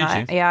weekend. Did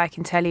you? Yeah, I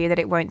can tell you that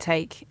it won't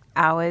take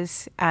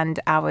hours and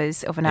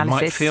hours of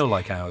analysis. It might feel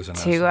like hours and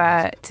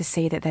hours. To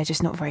see that they're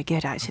just not very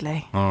good,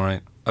 actually. All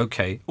right.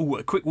 Okay. Ooh,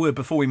 a quick word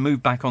before we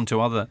move back onto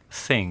other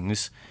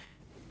things.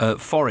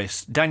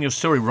 Forest, Daniel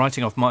Storey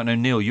writing off Martin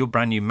O'Neill, your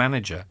brand new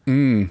manager,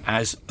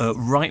 as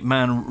right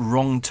man,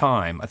 wrong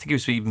time. I think he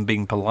was even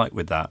being polite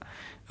with that.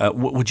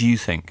 What do you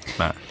think,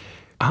 Matt?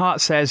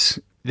 Hart says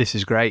this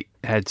is great.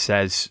 Head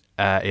says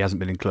he hasn't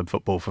been in club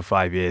football for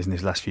 5 years and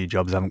his last few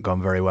jobs haven't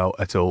gone very well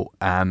at all.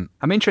 I'm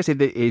interested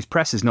that his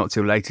press is not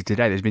till later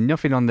today. There's been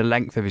nothing on the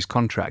length of his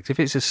contract. If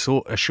it's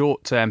a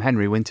short-term,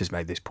 Henry Winters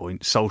made this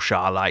point,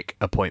 Solskjaer-like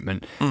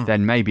appointment,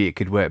 then maybe it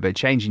could work. But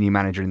changing your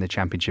manager in the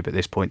Championship at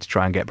this point to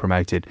try and get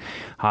promoted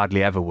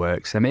hardly ever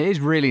works. I mean, it is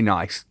really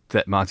nice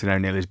that Martin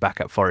O'Neill is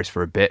back at Forest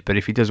for a bit, but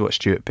if he does what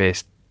Stuart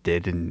Pearce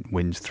did and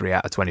wins 3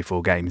 out of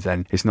 24 games,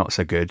 then it's not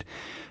so good.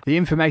 The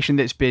information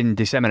that's been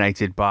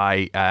disseminated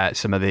by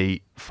some of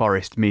the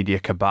Forest media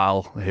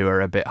cabal, who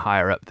are a bit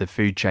higher up the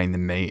food chain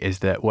than me, is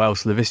that, well,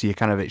 Slavisa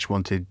Jokanovic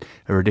wanted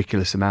a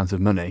ridiculous amount of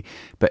money,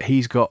 but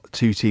he's got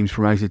 2 teams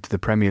promoted to the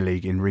Premier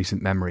League in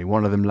recent memory,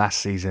 one of them last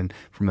season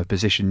from a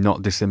position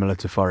not dissimilar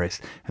to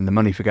Forest, and the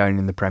money for going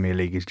in the Premier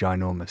League is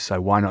ginormous,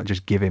 so why not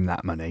just give him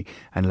that money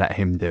and let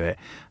him do it?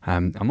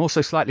 I'm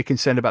also slightly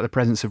concerned about the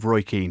presence of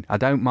Roy Keane. I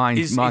don't mind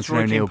Martin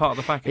O'Neill. Is Roy Keane part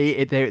of the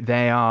package?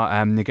 They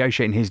are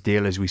negotiating his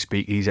deal as we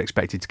speak. He's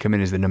expected to come in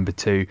as the number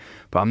 2,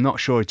 but I'm not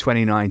sure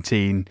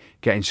 2019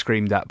 getting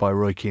screamed at by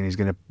Roy Keane is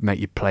going to make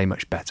you play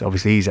much better.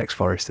 Obviously, he's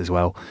ex-Forest as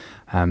well.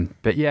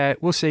 But yeah,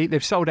 we'll see.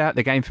 They've sold out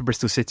the game for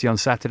Bristol City on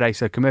Saturday,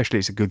 so commercially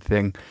it's a good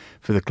thing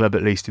for the club,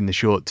 at least in the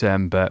short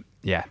term. But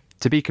yeah,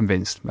 to be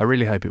convinced. I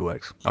really hope it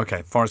works.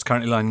 Okay, Forest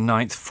currently lying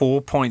 9th,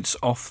 4 points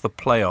off the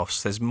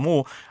playoffs. There's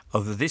more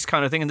of this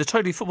kind of thing in the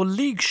Totally Football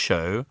League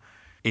show,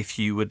 if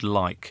you would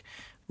like.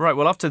 Right,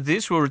 well, after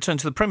this, we'll return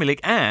to the Premier League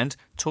and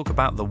talk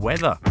about the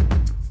weather.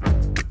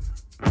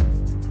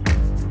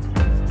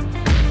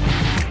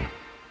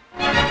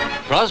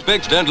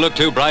 Prospects don't look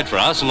too bright for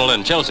Arsenal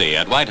and Chelsea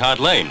at White Hart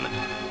Lane.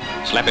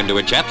 Slap into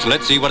it, chaps.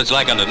 Let's see what it's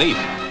like underneath.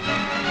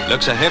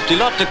 Looks a hefty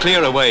lot to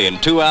clear away in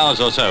 2 hours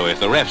or so if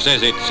the ref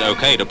says it's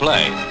okay to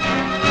play.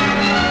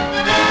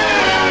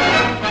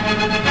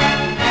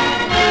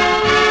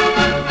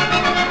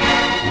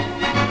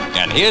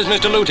 And here's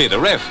Mr. Luty, the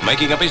ref,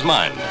 making up his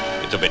mind.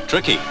 It's a bit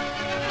tricky.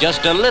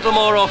 Just a little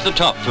more off the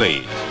top,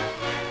 please.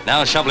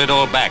 Now shovel it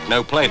all back.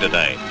 No play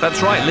today.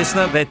 That's right,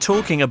 listener. They're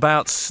talking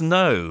about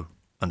snow.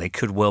 And they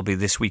could well be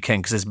this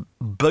weekend because there's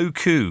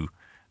beaucoup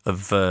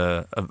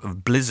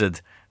of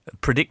blizzard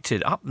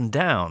predicted up and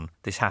down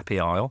this happy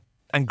isle.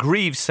 And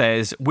Greaves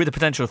says, with the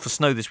potential for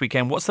snow this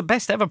weekend, what's the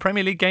best ever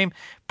Premier League game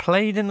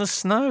played in the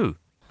snow?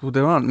 Well,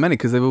 there aren't many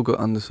because they've all got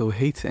undersoil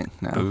heating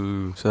now.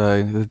 Ooh.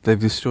 So they've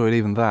destroyed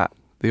even that.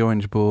 The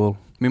orange ball.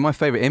 I mean, my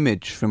favourite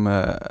image from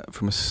a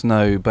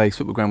snow-based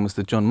football ground was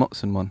the John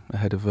Motson one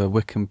ahead of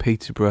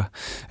Wycombe-Peterborough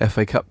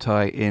FA Cup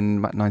tie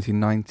in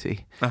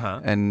 1990.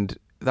 Uh-huh. And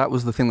that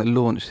was the thing that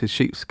launched his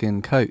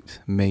sheepskin coat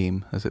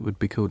meme, as it would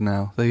be called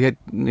now. So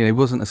he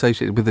wasn't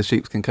associated with the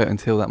sheepskin coat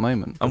until that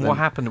moment. And what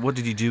happened? What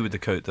did he do with the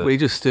coat, though? Well, he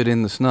just stood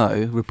in the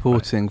snow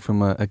reporting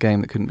from a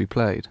game that couldn't be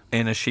played.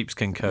 In a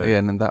sheepskin coat? Yeah,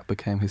 and then that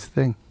became his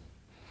thing.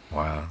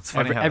 Wow. It's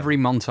funny every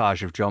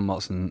montage of John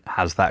Motson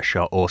has that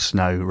shot or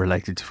snow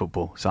related to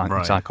football. It's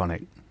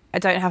iconic. I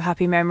don't have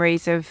happy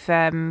memories of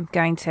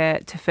going to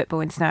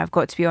football in snow, I've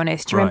got to be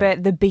honest. Do you Right.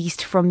 remember the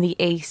Beast from the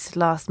East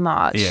last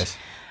March? Yes.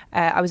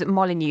 I was at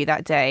Molineux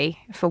that day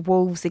for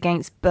Wolves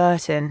against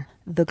Burton,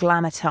 the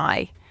Glamour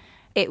tie.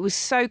 It was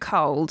so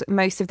cold,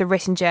 most of the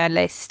written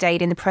journalists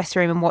stayed in the press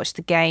room and watched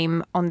the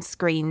game on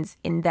screens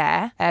in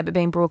there. But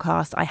being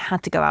broadcast, I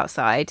had to go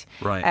outside.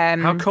 Right.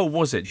 How cold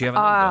was it? Do you have a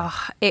number?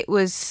 It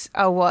was,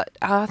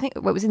 I think it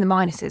was in the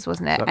minuses,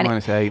 wasn't it? Like And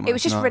 -8, it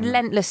was just -9.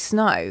 relentless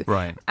snow.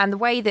 Right. And the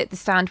way that the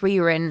stand we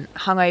were in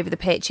hung over the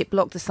pitch, it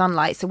blocked the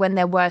sunlight. So when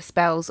there were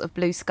spells of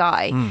blue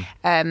sky,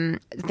 I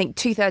think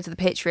 2/3 of the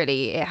pitch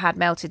really, it had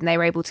melted and they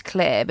were able to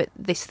clear. But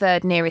this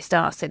third nearest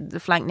us, the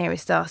flank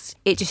nearest us,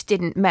 it just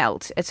didn't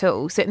melt at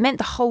all. So it meant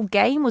the whole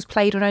game was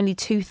played on only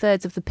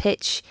 2/3 of the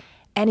pitch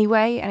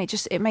anyway. And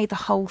it made the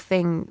whole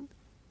thing.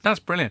 That's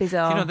brilliant.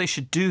 Bizarre. You know, they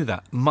should do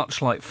that,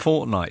 much like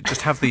Fortnite.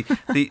 Just have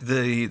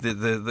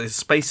the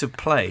space of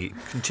play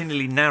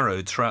continually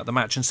narrowed throughout the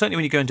match. And certainly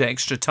when you go into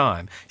extra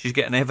time, you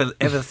get an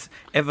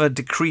ever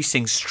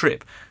decreasing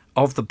strip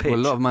of the pitch.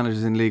 Well, a lot of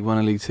managers in League One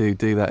and League Two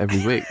do that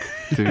every week,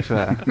 to be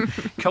fair.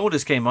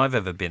 Coldest game I've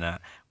ever been at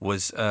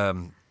was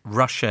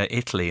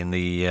Russia-Italy in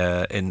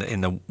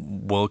the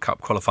World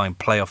Cup qualifying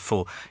playoff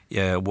for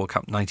World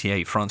Cup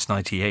 '98, France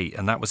 '98,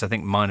 and that was, I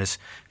think,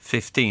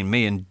 -15.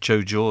 Me and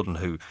Joe Jordan,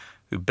 who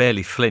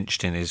barely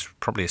flinched in his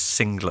probably a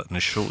singlet and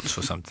a shorts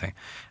or something.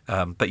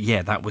 But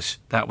yeah, that was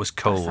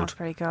cold. That sounds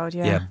pretty cold,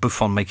 yeah. Yeah,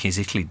 Buffon making his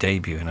Italy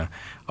debut in a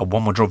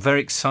 1-1 draw. Very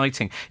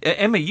exciting.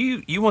 Emma,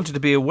 you wanted to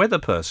be a weather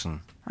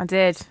person. I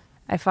did.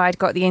 If I'd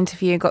got the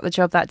interview and got the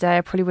job that day,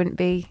 I probably wouldn't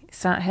be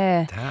sat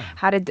here.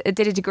 Damn.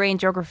 Did a degree in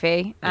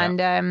geography,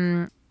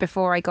 and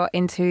before I got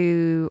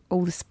into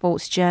all the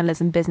sports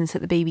journalism business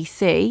at the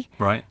BBC,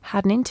 Right.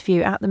 had an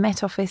interview at the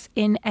Met Office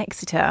in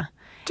Exeter.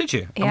 Did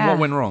you? And Yeah. what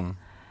went wrong?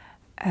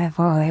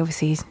 Well, they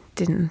obviously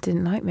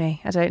didn't like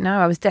me. I don't know.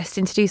 I was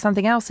destined to do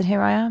something else, and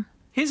here I am.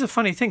 Here's a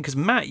funny thing, because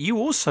Matt, you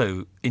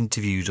also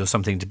interviewed or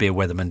something to be a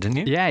weatherman, didn't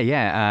you?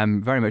 Yeah.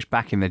 Very much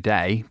back in the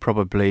day,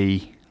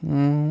 probably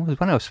when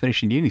I was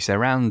finishing uni, so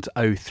around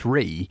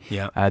 2003.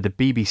 Yeah. The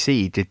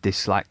BBC did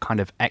this like kind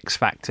of X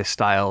Factor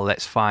style.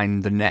 Let's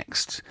find the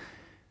next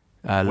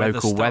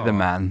local star.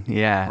 weatherman.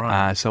 Yeah.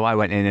 Right. So I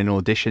went in and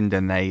auditioned,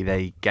 and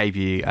they gave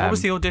you. What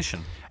was the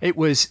audition? It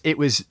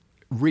was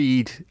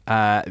read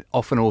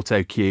off an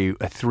auto cue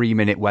a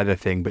 3-minute weather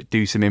thing, but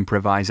do some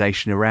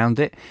improvisation around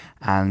it.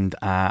 And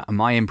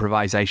my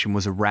improvisation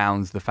was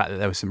around the fact that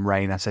there was some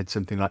rain. I said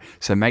something like,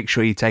 "So make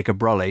sure you take a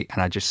brolly."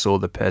 And I just saw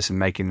the person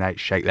making that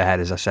shake their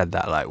head as I said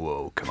that, like,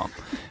 "Whoa, come on."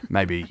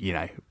 Maybe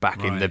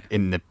back in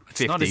the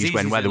It's not as 50s easy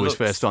when as weather it was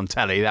looks. first on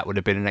telly, that would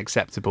have been an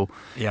acceptable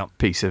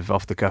piece of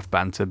off the cuff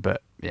banter.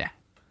 But yeah.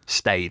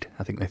 Stayed,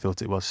 I think they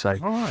thought it was. So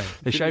right.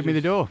 They showed me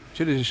the door.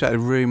 Should have just shouted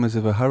rumours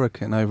of a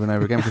hurricane over and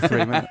over again for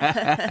 3 minutes.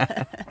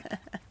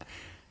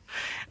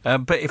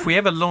 But if we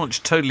ever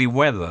launch Totally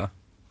Weather,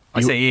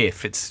 I say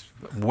if, it's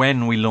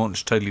when we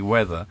launch Totally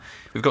Weather,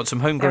 we've got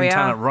some homegrown There we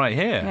are. talent right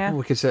here. Yeah.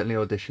 We could certainly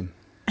audition.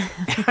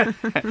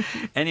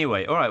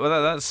 Anyway, all right,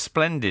 well, that's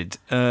splendid.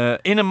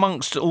 In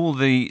amongst all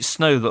the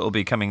snow that will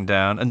be coming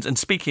down, and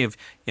speaking of,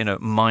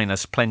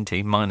 minus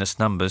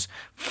numbers,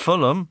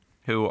 Fulham,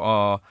 who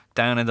are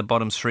down in the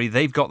bottom three,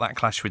 they've got that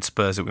clash with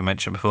Spurs that we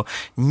mentioned before.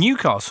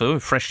 Newcastle, who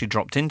freshly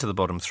dropped into the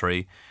bottom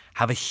three,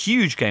 have a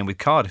huge game with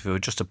Cardiff, who are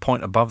just a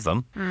point above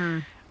them.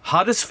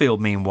 Huddersfield,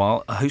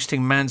 meanwhile, are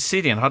hosting Man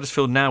City, and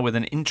Huddersfield now with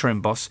an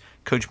interim boss,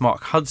 Coach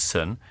Mark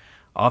Hudson,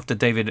 after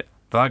David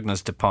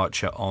Wagner's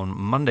departure on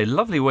Monday.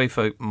 Lovely way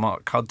for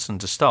Mark Hudson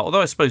to start,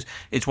 although I suppose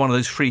it's one of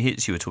those free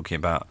hits you were talking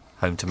about,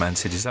 home to Man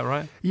City, is that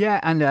right?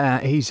 Yeah,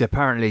 and he's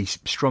apparently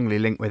strongly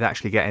linked with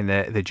actually getting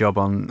the job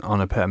on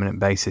a permanent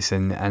basis,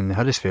 and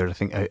Huddersfield, I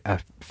think, are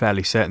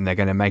fairly certain they're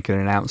going to make an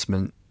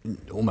announcement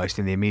almost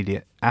in the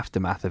immediate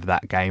aftermath of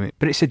that game.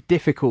 But it's a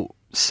difficult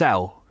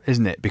sell,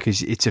 isn't it?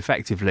 Because it's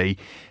effectively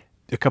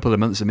a couple of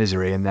months of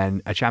misery and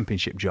then a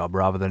championship job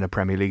rather than a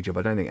Premier League job.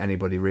 I don't think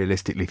anybody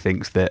realistically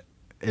thinks that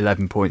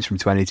 11 points from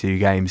 22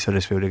 games,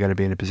 Huddersfield are going to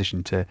be in a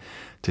position to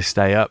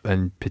stay up,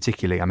 and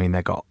particularly, I mean,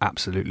 they got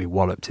absolutely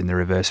walloped in the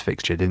reverse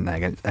fixture, didn't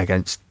they,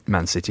 against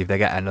Man City. If they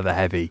get another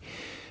heavy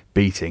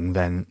beating,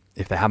 then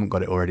if they haven't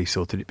got it already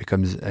sorted, it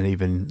becomes an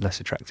even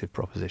less attractive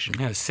proposition.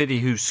 Yeah, City,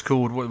 who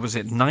scored,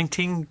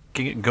 19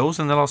 goals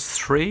in the last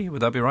 3,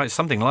 would that be right?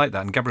 Something like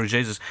that. And Gabriel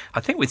Jesus, I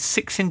think, with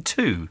 6 in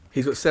 2.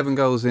 He's got 7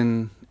 goals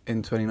in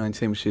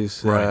 2019, which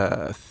is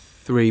Right.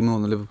 3 more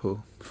than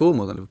Liverpool. 4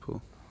 more than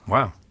Liverpool.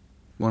 Wow.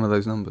 One of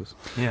those numbers.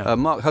 Yeah.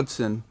 Mark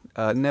Hudson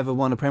never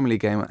won a Premier League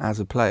game as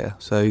a player,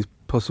 so he's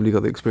possibly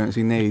got the experience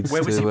he needs.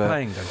 Where was to, he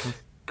playing, Duncan?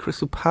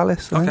 Crystal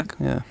Palace, I think.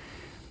 Yeah.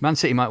 Man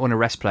City might want to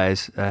rest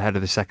players ahead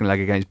of the second leg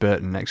against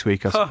Burton next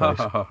week, I suppose.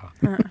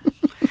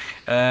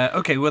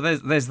 Okay, well,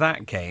 there's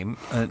that game.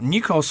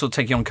 Newcastle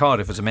taking on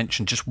Cardiff, as I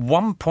mentioned, just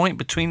 1 point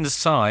between the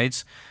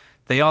sides.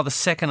 They are the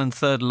second and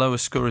third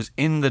lowest scorers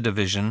in the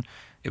division.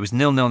 It was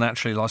 0-0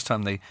 naturally last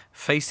time they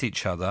faced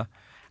each other.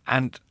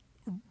 And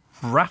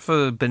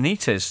Rafa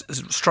Benitez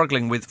is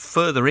struggling with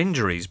further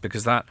injuries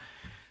because that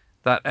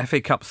that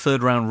FA Cup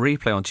third round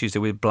replay on Tuesday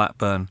with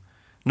Blackburn.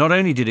 Not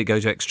only did it go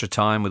to extra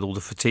time with all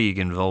the fatigue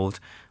involved,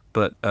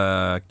 but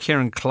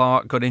Kieran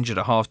Clark got injured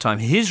at half-time.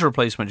 His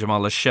replacement,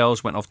 Jamal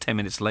Lascelles, went off 10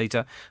 minutes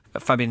later.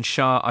 Fabian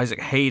Schär, Isaac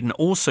Hayden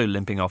also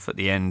limping off at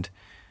the end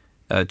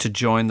to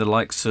join the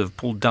likes of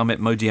Paul Dummett,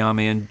 Mo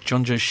Diame and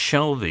John Joe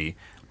Shelvey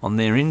on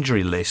their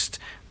injury list.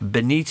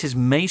 Benitez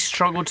may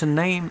struggle to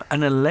name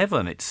an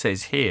 11, it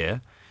says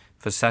here,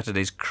 for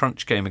Saturday's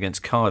crunch game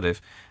against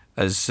Cardiff,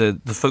 as the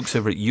folks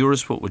over at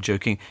Eurosport were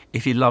joking,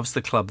 if he loves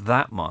the club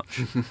that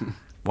much,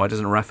 why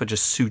doesn't Rafa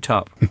just suit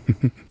up?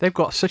 They've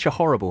got such a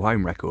horrible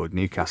home record,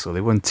 Newcastle.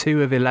 They've won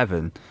 2 of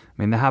 11.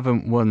 I mean, they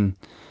haven't won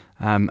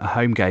a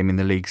home game in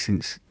the league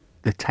since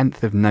the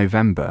 10th of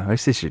November.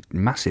 This is a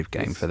massive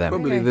game for them.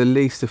 Probably the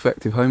least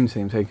effective home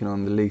team taking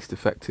on the least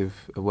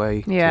effective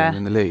away team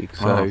in the league.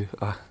 So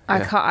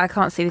I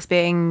can't see this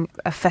being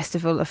a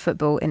festival of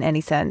football in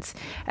any sense.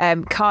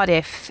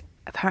 Cardiff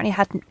apparently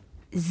had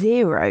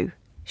 0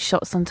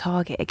 shots on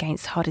target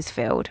against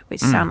Huddersfield, which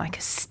sound like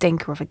a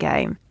stinker of a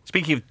game.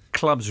 Speaking of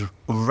clubs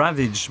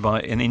ravaged by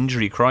an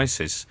injury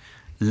crisis,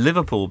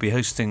 Liverpool will be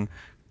hosting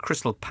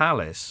Crystal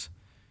Palace.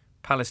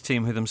 Palace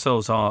team who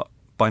themselves are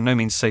by no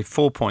means safe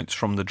 4 points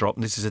from the drop.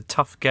 This is a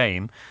tough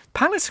game.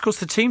 Palace, of course,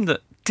 the team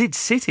that did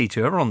City,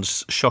 to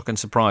everyone's shock and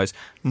surprise,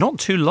 not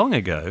too long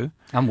ago.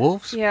 And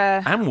Wolves.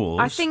 Yeah. And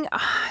Wolves. I think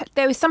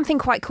there was something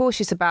quite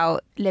cautious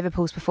about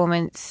Liverpool's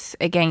performance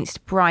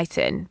against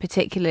Brighton,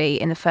 particularly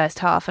in the first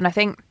half. And I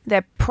think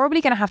they're probably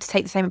going to have to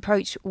take the same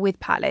approach with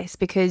Palace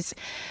because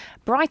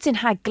Brighton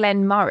had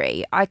Glenn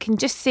Murray. I can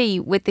just see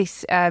with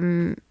this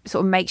sort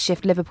of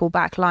makeshift Liverpool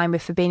back line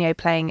with Fabinho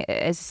playing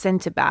as a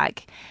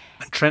centre-back.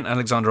 And Trent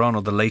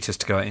Alexander-Arnold, the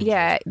latest to go out injured.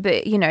 Yeah,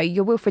 but, you know,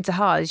 your Wilfried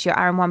Zaha's, your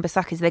Aaron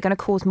Wan-Bissaka's, they're going to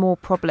cause more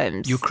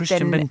problems. Your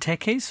Christian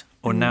Benteke's?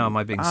 Or now am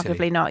I being silly?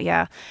 Arguably not,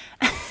 yeah.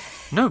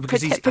 No,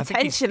 because I think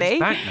potentially. he's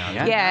back now.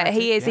 Yeah,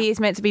 he is. Yeah. He is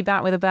meant to be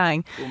back with a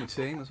bang. Former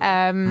team as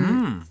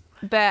well.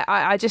 But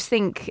I just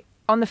think,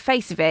 on the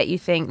face of it, you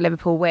think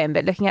Liverpool win.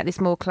 But looking at this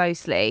more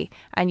closely,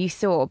 and you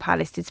saw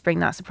Palace did spring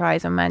that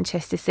surprise on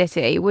Manchester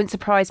City, it wouldn't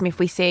surprise me if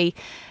we see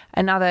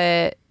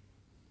another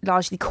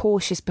largely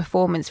cautious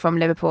performance from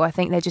Liverpool. I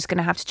think they're just going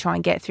to have to try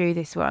and get through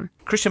this one.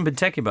 Christian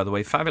Benteke, by the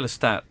way, fabulous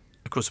stat,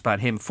 of course,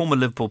 about him, former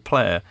Liverpool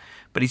player,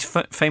 but he's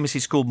famously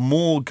scored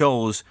more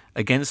goals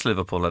against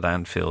Liverpool at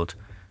Anfield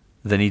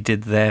than he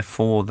did there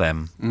for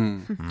them.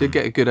 Did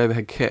get a good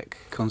overhead kick,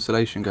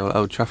 consolation goal at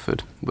Old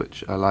Trafford,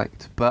 which I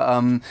liked.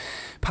 But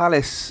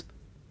Palace,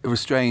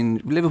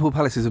 Liverpool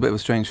Palace is a bit of a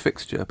strange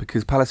fixture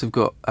because Palace have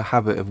got a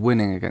habit of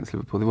winning against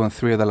Liverpool. They won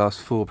 3 of their last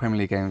 4 Premier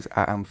League games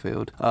at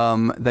Anfield.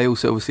 They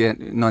also obviously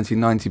in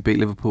 1990 beat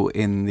Liverpool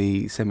in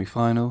the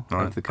semi-final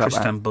of the Cup.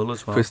 Istanbul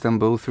as well.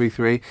 Istanbul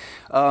 3-3.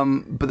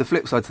 But the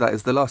flip side to that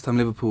is the last time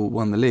Liverpool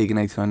won the league in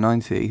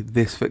 89-90,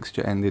 this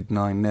fixture ended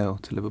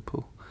 9-0 to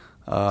Liverpool.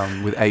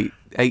 With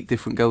eight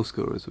different goal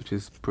scorers, which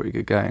is pretty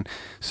good going.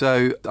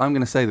 So I'm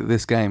going to say that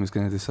this game is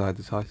going to decide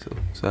the title.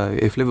 So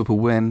if Liverpool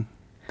win,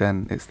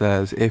 then it's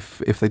theirs.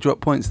 If they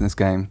drop points in this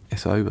game,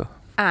 it's over.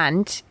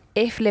 And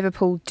if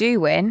Liverpool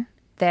do win,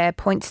 their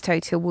points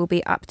total will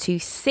be up to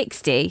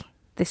 60,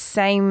 the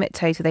same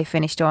total they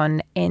finished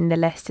on in the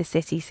Leicester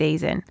City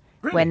season.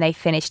 Really? When they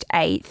finished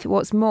 8th.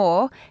 What's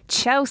more,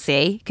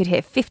 Chelsea could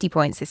hit 50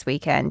 points this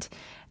weekend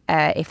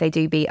if they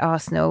do beat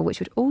Arsenal, which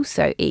would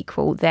also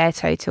equal their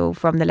total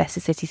from the Leicester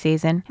City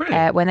season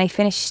when they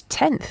finished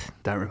 10th.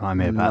 Don't remind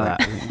me about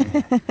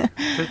that.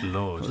 Good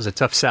Lord. It was a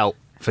tough sell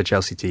for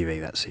Chelsea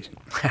TV that season.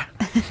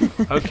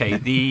 OK,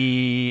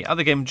 the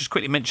other game, just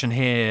quickly mention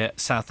here,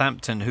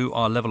 Southampton, who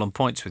are level on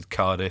points with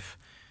Cardiff,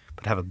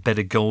 but have a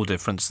better goal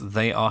difference.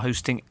 They are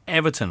hosting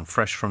Everton,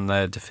 fresh from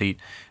their defeat,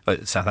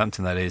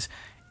 Southampton that is,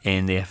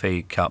 in the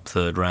FA Cup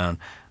third round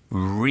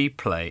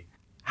replay.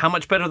 How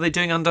much better are they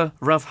doing under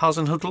Ralph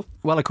Hasenhüttl?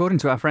 Well, according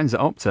to our friends at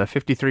Opta,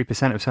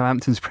 53% of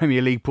Southampton's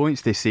Premier League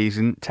points this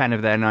season, 10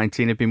 of their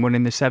 19 have been won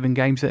in the 7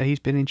 games that he's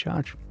been in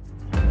charge.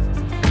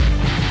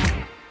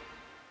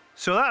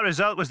 So that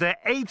result was their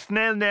 8th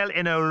 0-0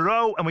 in a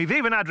row, and we've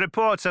even had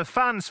reports of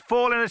fans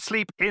falling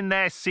asleep in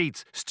their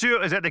seats.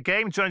 Stuart is at the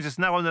game, joins us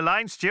now on the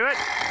line. Stuart?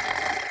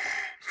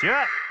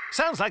 Stuart?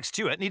 Sounds like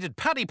Stuart needed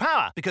Paddy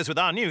Power, because with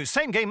our new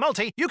Same Game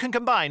Multi, you can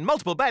combine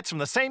multiple bets from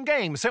the same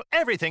game, so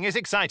everything is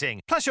exciting.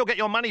 Plus, you'll get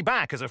your money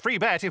back as a free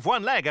bet if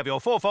one leg of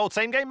your 4-fold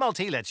Same Game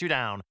Multi lets you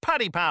down.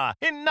 Paddy Power.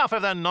 Enough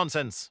of the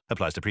nonsense.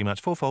 Applies to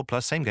pre-match 4-fold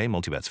plus Same Game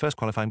Multi-bets. First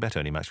qualifying bet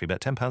only. Max free bet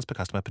 £10 per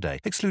customer per day.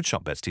 Excludes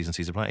shop bets. T's and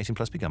C's apply. 18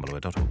 plus.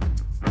 BeGambleAware.org.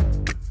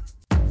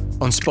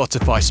 On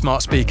Spotify,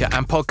 smart speaker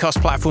and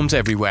podcast platforms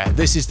everywhere,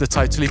 this is the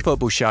Totally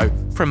Football Show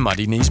from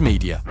Muddy Knees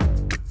Media.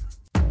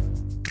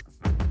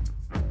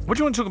 What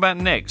do you want to talk about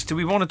next? Do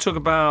we want to talk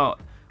about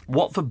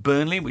Watford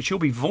Burnley, which you'll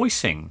be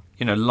voicing,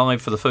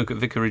 live for the folk at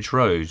Vicarage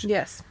Road?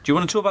 Yes. Do you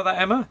want to talk about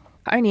that, Emma?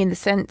 Only in the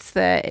sense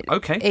that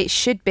it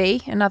should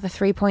be another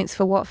 3 points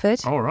for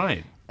Watford. All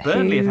right.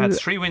 Burnley have had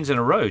 3 wins in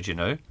a row,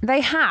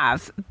 They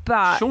have,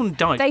 but Sean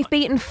Dyche, they've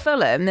beaten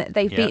Fulham,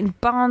 they've beaten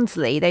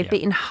Barnsley, they've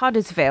beaten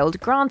Huddersfield.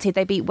 Granted,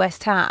 they beat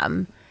West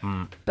Ham,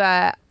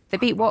 but They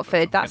beat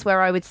Watford. That's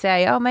where I would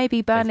say,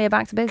 maybe Burnley are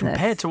back to business.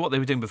 Compared to what they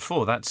were doing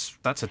before, that's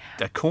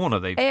a corner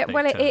they've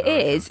It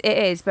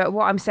is. But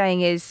what I'm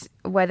saying is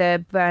whether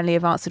Burnley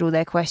have answered all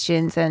their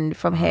questions and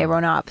from here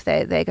on up,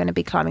 they're going to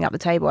be climbing up the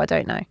table, I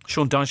don't know.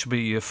 Sean Dyche will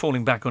be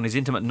falling back on his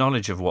intimate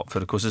knowledge of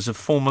Watford, of course, as a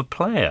former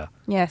player.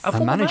 Yes. A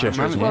manager.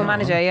 Former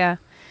manager, yeah.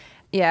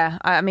 Yeah,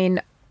 I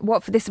mean...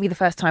 Watford, this will be the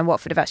first time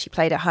Watford have actually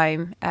played at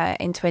home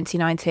in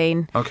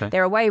 2019. Okay.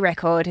 Their away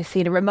record has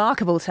seen a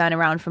remarkable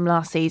turnaround from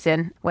last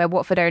season, where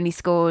Watford only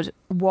scored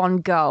 1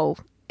 goal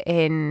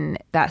in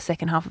that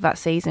second half of that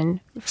season.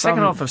 Second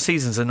half of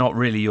seasons are not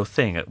really your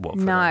thing at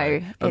Watford.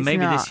 No, but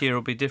maybe not. This year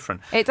will be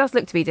different. It does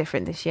look to be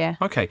different this year.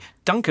 Okay,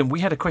 Duncan, we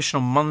had a question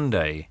on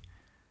Monday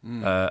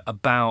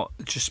about,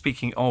 just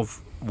speaking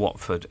of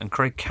Watford, and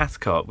Craig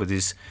Cathcart with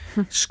his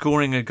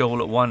scoring a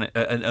goal at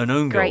an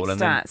own Great goal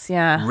and stats,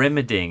 then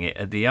remedying it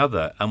at the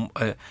other. And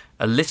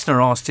a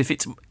listener asked if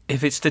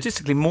it's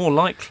statistically more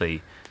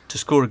likely to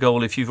score a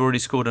goal if you've already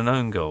scored an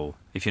own goal,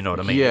 if you know what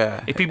I mean.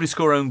 Yeah. If people who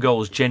score own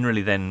goals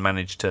generally then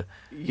manage to...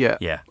 Yeah.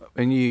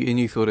 And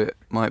you thought it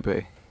might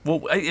be?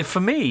 Well,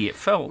 for me, it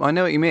felt... I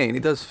know what you mean.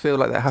 It does feel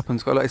like that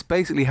happens quite a lot. It's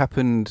basically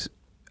happened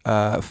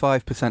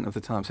 5% of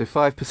the time. So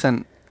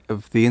 5%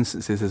 of the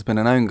instances has been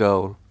an own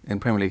goal in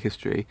Premier League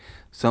history.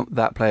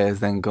 That player has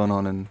then gone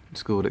on and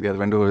scored at the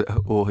other end,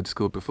 or had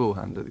scored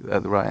beforehand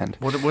at the right end.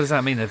 What does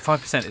that mean?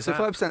 5% is so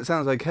 5%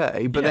 sounds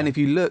okay, but then if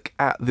you look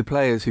at the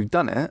players who've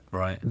done it,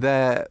 right,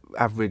 their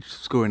average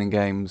scoring in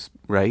games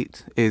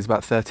rate is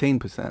about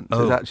 13%.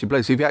 So it's actually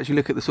below. So if you actually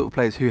look at the sort of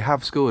players who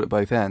have scored at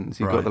both ends,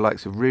 you've got the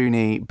likes of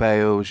Rooney,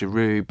 Bale,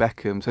 Giroud,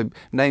 Beckham. So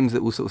names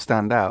that will sort of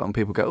stand out, and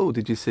people go, "Oh,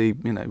 did you see?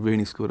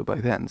 Rooney scored at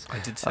both ends." I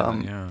did see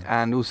that, yeah.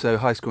 And also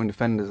high-scoring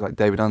defenders like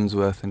David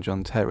Unsworth and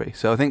John Terry.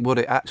 So I think what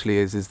it actually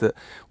is that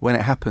when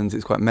it happens,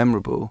 it's quite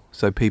memorable.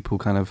 So people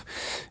kind of,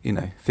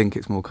 think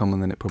it's more common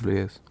than it probably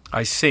is.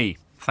 I see.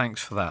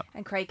 Thanks for that.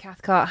 And Craig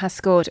Cathcart has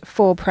scored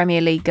 4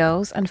 Premier League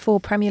goals and 4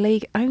 Premier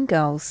League own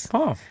goals.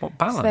 Oh, what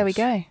balance. So there we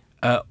go.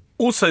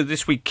 Also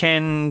this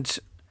weekend,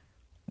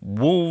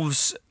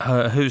 Wolves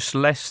host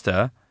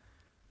Leicester.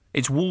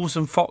 It's Wolves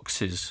and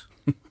Foxes.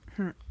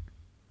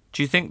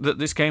 Do you think that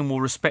this game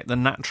will respect the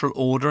natural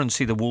order and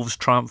see the Wolves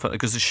triumph?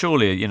 Because there's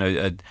surely,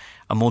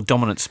 a more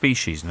dominant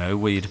species,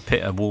 where you'd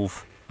pit a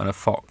wolf and a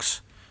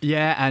fox.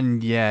 Yeah,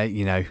 and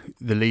the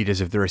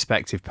leaders of the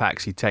respective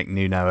packs, you take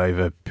Nuno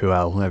over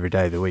Puel every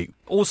day of the week.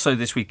 Also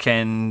this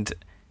weekend,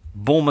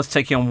 Bournemouth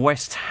taking on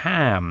West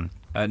Ham.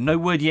 No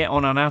word yet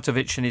on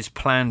Arnautovic and his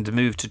planned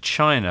move to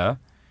China.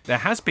 There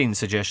has been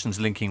suggestions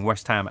linking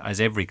West Ham, as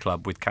every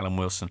club, with Callum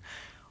Wilson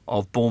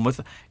of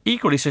Bournemouth.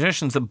 Equally,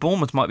 suggestions that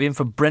Bournemouth might be in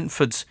for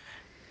Brentford's...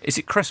 Is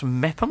it Chris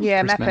Mepham?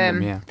 Yeah,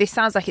 Mepham. Yeah. This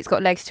sounds like it's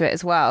got legs to it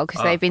as well,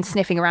 because they've been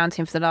sniffing around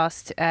him for the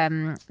last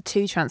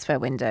 2 transfer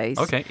windows.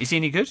 Okay, is he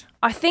any good?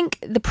 I think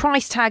the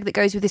price tag that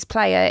goes with this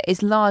player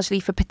is largely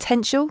for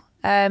potential.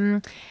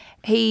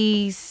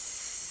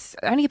 He's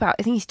only about,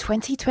 I think he's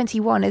 20,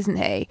 21, isn't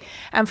he?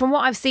 And from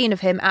what I've seen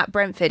of him at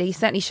Brentford, he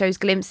certainly shows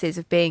glimpses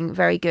of being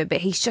very good, but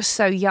he's just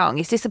so young.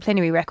 His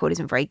disciplinary record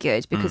isn't very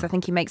good, because I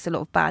think he makes a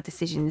lot of bad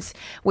decisions,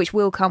 which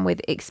will come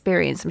with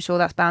experience. I'm sure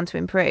that's bound to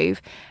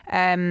improve.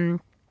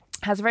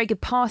 Has a very good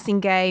passing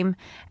game,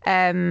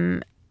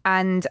 and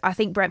I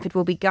think Brentford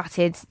will be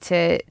gutted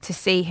to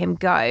see him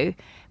go.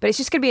 But it's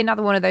just going to be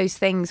another one of those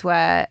things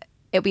where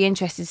it'll be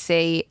interesting to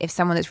see if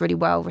someone that's really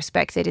well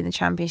respected in the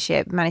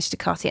Championship managed to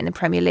cut it in the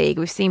Premier League.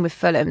 We've seen with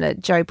Fulham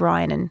that Joe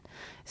Bryan and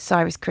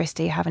Cyrus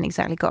Christie haven't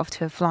exactly got off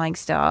to a flying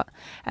start,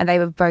 and they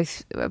were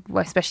both,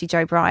 especially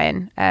Joe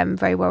Bryan,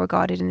 very well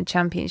regarded in the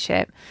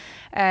Championship.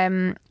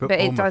 But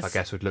Bournemouth, I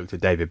guess, would look to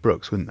David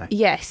Brooks, wouldn't they?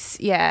 Yes,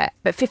 yeah.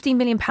 But £15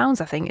 million, I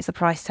think, is the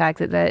price tag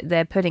that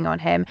they're putting on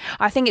him.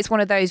 I think it's one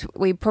of those,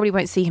 we probably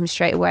won't see him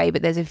straight away,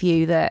 but there's a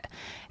view that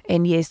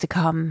in years to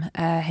come,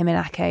 him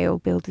and Ake will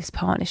build this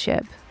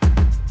partnership.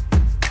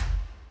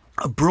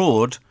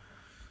 Abroad,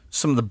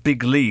 some of the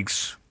big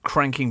leagues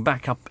cranking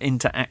back up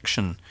into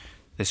action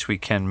this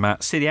weekend,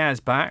 Matt. Serie A is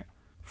back,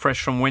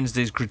 fresh from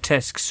Wednesday's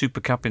grotesque Super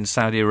Cup in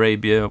Saudi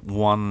Arabia,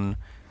 1-0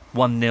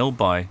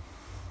 by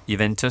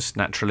Juventus,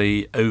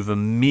 naturally, over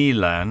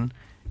Milan,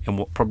 in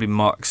what probably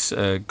marks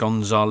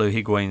Gonzalo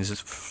Higuain's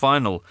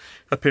final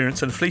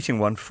appearance, and a fleeting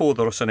one for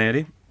the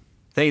Rossoneri.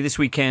 They, this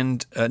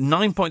weekend,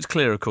 9 points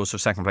clear, of course, of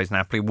second place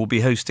Napoli, will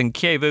be hosting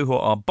Chievo, who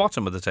are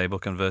bottom of the table,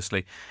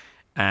 conversely,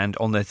 and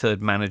on their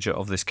third manager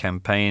of this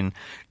campaign.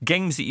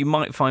 Games that you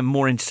might find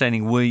more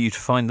entertaining were you to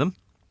find them.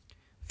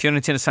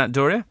 Fiorentina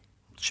Sampdoria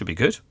should be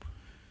good.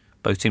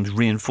 Both teams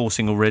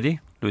reinforcing already.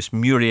 Luis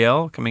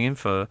Muriel coming in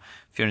for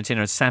Fiorentina,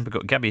 and Samp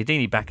got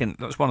Gabbiadini back in.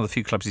 That's one of the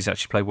few clubs he's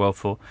actually played well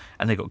for.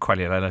 And they've got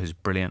Quagliarella, who's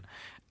brilliant.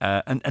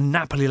 And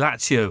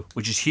Napoli-Lazio,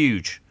 which is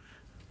huge.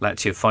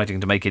 Lazio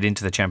fighting to make it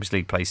into the Champions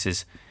League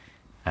places.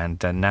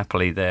 And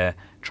Napoli, they're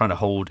trying to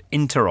hold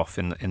Inter off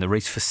in the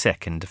race for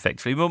second,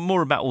 effectively.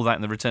 More about all that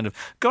in the return of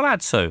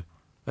Golazzo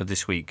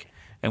this week,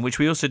 in which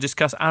we also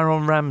discuss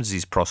Aaron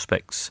Ramsey's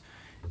prospects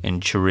in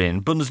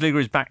Turin. Bundesliga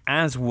is back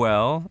as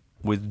well,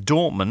 with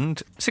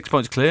Dortmund 6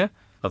 points clear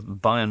of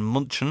Bayern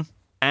München.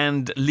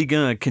 And Ligue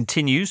 1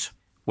 continues,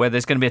 where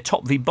there's going to be a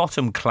top v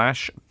bottom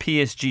clash.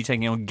 PSG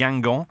taking on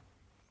Guingamp.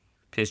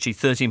 PSG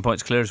 13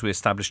 points clear, as we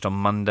established on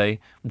Monday,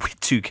 with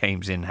 2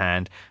 games in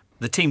hand.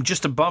 The team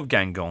just above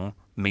Guingamp,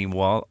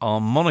 meanwhile, are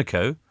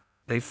Monaco.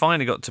 They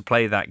finally got to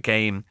play that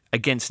game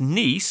against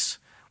Nice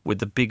with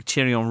the big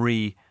Thierry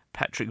Henry,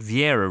 Patrick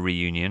Vieira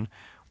reunion,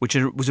 which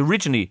was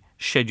originally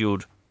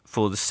scheduled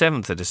for the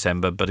 7th of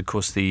December, but of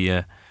course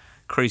the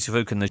crazy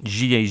folk and the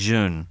Gilets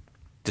jaunes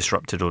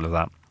disrupted all of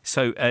that.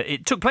 So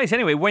it took place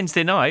anyway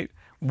Wednesday night.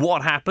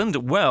 What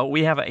happened? Well,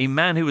 we have a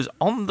man who was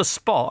on the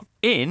spot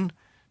in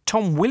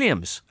Tom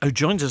Williams, who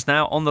joins us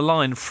now on the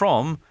line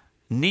from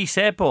Nice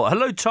Airport.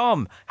 Hello,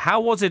 Tom. How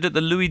was it at the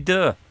Louis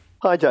II?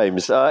 Hi,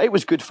 James. It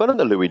was good fun at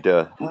the Louis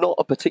II. Not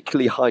a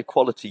particularly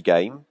high-quality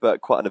game, but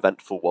quite an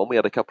eventful one. We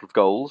had a couple of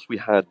goals. We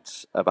had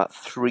about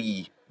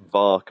 3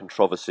 VAR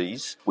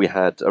controversies. We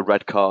had a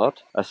red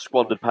card, a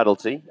squandered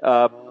penalty.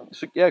 Quite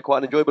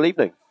an enjoyable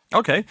evening.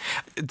 Okay.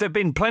 There have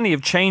been plenty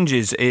of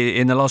changes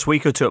in the last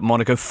week or two at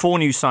Monaco. 4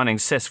 new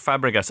signings, Cesc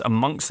Fabregas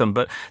amongst them,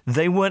 but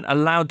they weren't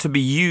allowed to be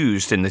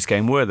used in this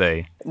game, were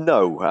they?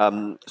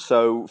 No.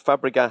 So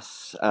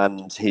Fabregas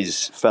and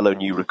his fellow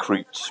new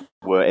recruits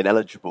were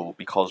ineligible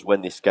because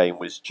when this game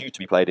was due to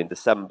be played in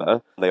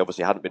December, they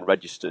obviously hadn't been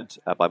registered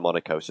by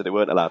Monaco, so they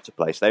weren't allowed to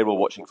play. So they were all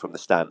watching from the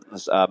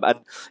stands.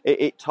 And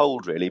it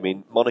told, really. I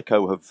mean,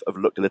 Monaco have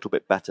looked a little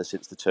bit better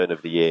since the turn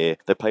of the year.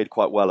 They played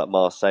quite well at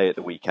Marseille at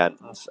the weekend.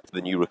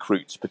 The new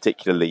recruits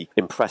particularly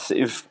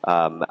impressive.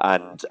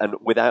 And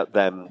without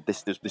them,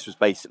 this was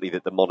basically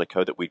the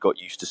Monaco that we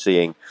got used to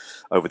seeing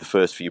over the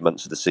first few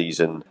months of the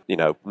season. You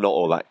know, not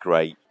all that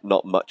great,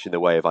 not much in the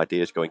way of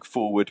ideas going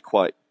forward,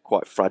 quite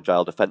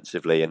fragile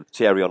defensively, and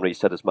Thierry Henry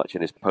said as much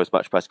in his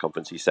post-match press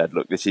conference. He said,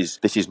 look, this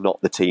is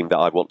not the team that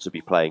I want to be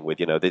playing with.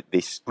 You know,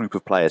 this group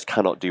of players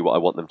cannot do what I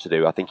want them to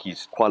do. I think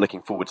he's quite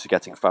looking forward to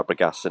getting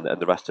Fabregas and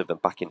the rest of them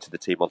back into the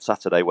team on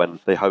Saturday when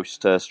they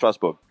host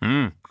Strasbourg.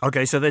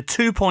 Okay, so they're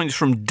 2 points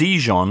from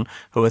Dijon,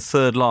 who are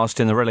third last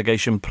in the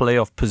relegation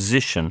playoff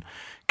position.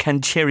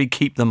 Can Thierry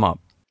keep them up?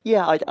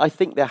 Yeah, I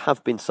think there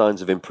have been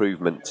signs of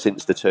improvement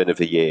since the turn of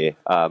the year.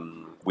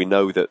 We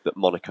know that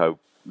Monaco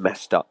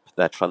messed up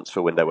their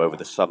transfer window over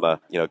the summer,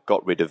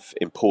 got rid of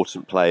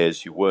important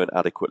players who weren't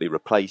adequately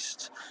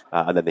replaced,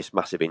 and then this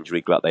massive injury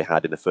glut they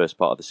had in the first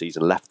part of the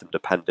season left them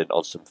dependent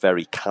on some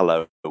very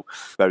callow,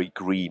 very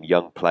green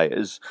young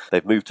players.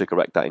 They've moved to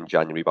correct that in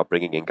January by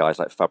bringing in guys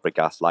like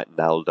Fabregas, like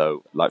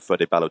Naldo, like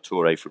Fede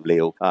Ballo-Touré from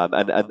Lille,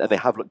 and they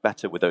have looked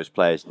better with those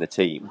players in the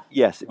team.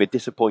 Yes, it'd be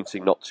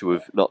disappointing not to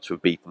have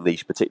beaten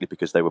Nice, particularly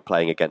because they were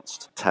playing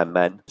against 10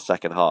 men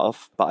second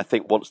half. But I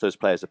think once those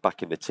players are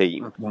back in the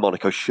team,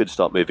 Monaco should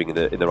start moving in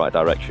the right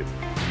direction.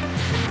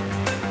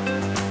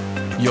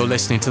 You're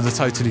listening to the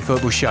Totally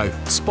Football Show,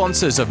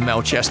 sponsors of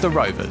Melchester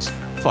Rovers.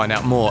 Find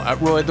out more at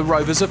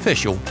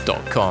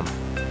roytheroversofficial.com.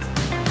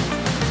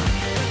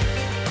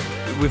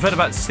 We've heard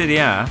about Serie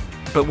A,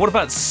 but what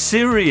about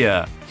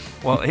Syria?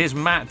 Well, here's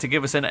Matt to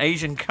give us an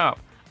Asian Cup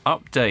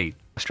update.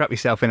 Strap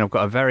yourself in. I've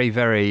got a very,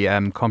 very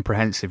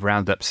comprehensive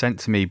roundup sent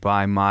to me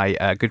by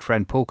my good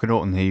friend Paul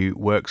Connaughton, who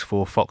works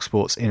for Fox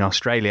Sports in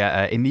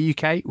Australia. In the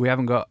UK, we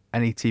haven't got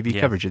any TV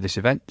coverage of this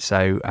event,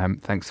 so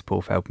thanks to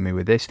Paul for helping me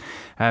with this.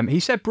 He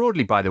said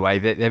broadly, by the way,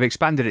 that they've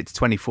expanded it to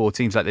 24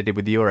 teams like they did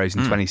with the Euros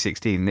in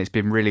 2016, and it's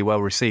been really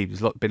well received.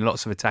 There's been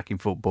lots of attacking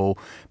football.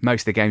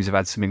 Most of the games have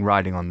had something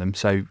riding on them,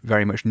 so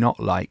very much not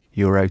like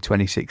Euro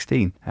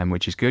 2016,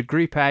 which is good.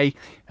 Group A,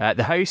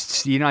 the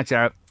hosts, the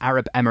United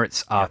Arab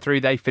Emirates, are through.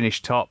 They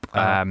finished top.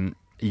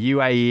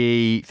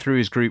 UAE through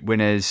as group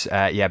winners,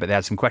 but they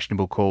had some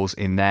questionable calls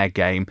in their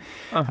game.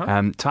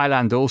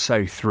 Thailand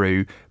also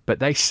through, but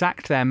they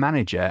sacked their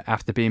manager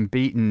after being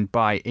beaten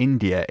by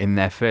India in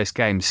their first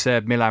game.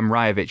 Serb Milan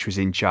Rajovic was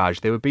in charge.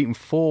 They were beaten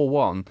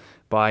 4-1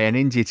 by an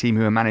India team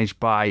who were managed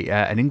by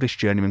an English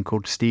journeyman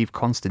called Steve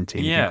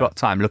Constantine. If you've got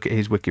time, look at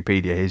his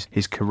Wikipedia.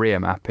 His career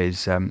map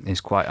is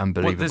quite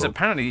unbelievable. Well, there's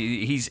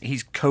apparently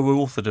he's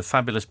co-authored a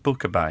fabulous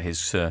book about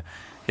his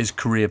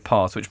career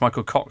path, which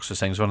Michael Cox was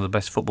saying is one of the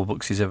best football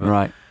books he's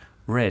ever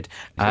read.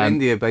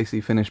 India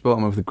basically finished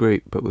bottom of the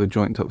group, but with the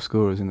joint top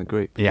scorers in the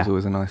group. It was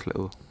always a nice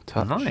little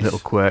touch. Little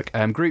quirk.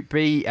 Group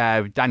B,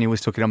 Daniel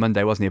was talking on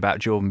Monday, wasn't he, about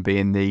Jordan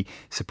being the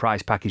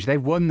surprise package. They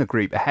won the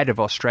group ahead of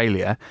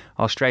Australia.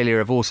 Australia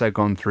have also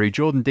gone through.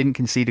 Jordan didn't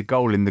concede a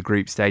goal in the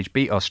group stage,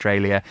 beat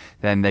Australia,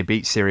 then they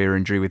beat Syria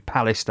and drew with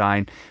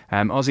Palestine.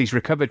 Aussies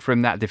recovered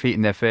from that defeat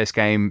in their first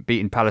game,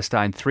 beating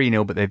Palestine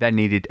 3-0, but they then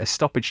needed a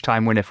stoppage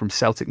time winner from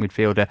Celtic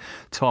midfielder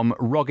Tom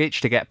Rogic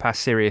to get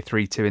past Syria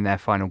 3-2 in their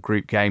final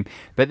group game.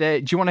 But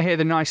do you want to hear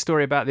the nice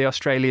story about the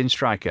Australian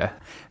striker?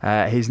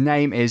 His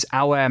name is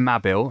Awer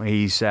Mabil.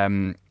 He's a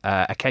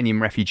Kenyan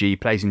refugee,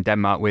 plays in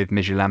Denmark with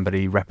Midtjylland, but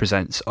he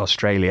represents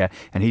Australia,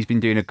 and he's been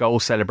doing a goal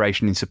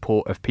celebration in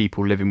support of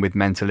people living with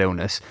mental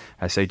illness.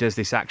 So he does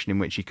this action in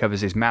which he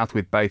covers his mouth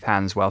with both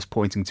hands whilst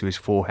pointing to his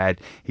forehead.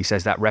 He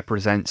says that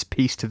represents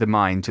peace to the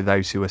mind to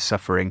those who are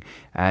suffering,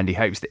 and he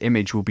hopes the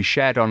image will be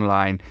shared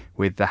online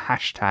with the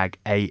hashtag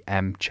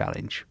AM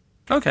Challenge.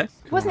 Okay.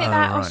 Wasn't it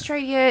that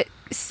Australia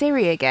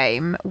Syria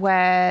game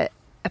where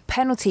a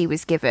penalty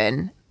was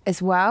given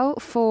as well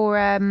for...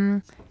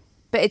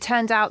 but it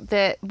turned out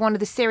that one of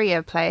the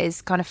Syria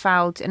players kind of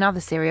fouled another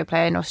Syria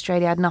player, and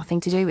Australia had nothing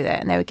to do with it,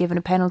 and they were given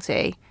a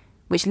penalty,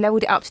 which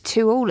levelled it up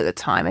to 2-2 at the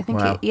time. I think,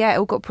 it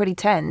all got pretty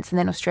tense, and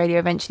then Australia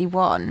eventually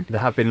won.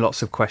 There have been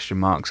lots of question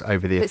marks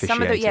over the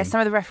officiating.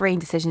 Some of the refereeing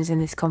decisions in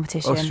this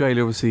competition.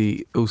 Australia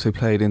obviously also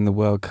played in the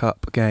World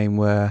Cup game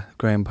where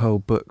Graham Poll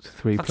booked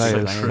 3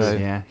 players. So.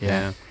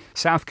 Yeah.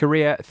 South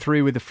Korea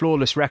through with a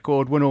flawless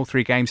record, won all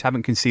 3 games,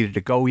 haven't conceded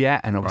a goal yet,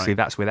 and obviously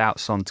that's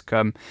without Son to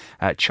come.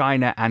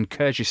 China and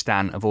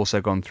Kyrgyzstan have also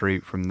gone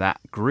through from that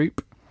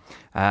group.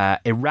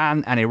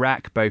 Iran and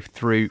Iraq both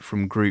through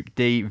from Group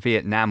D.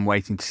 Vietnam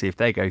waiting to see if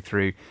they go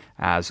through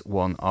as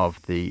one of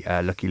the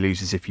lucky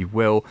losers, if you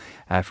will.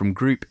 From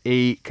Group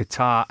E,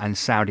 Qatar and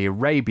Saudi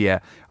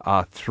Arabia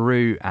are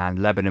through, and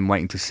Lebanon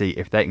waiting to see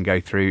if they can go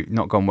through.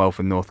 Not gone well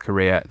for North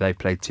Korea. They've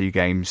played 2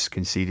 games,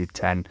 conceded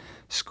 10,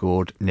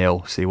 scored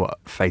 0. See what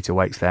fate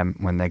awaits them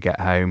when they get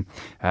home.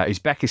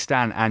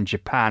 Uzbekistan and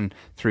Japan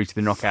through to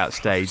the knockout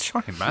stage.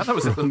 Sorry, man, that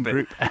was a little bit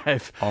Group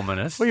F.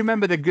 Ominous. Well, you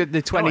remember the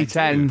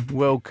 2010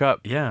 World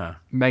Cup? Yeah.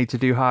 Made to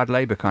do hard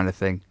labour kind of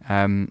thing.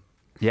 Anyway,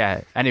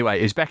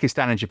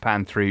 Uzbekistan and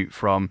Japan through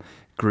from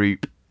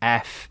Group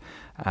F.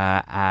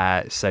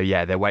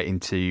 They're waiting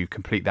to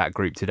complete that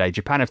group today.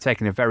 Japan have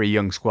taken a very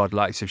young squad,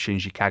 likes of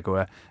Shinji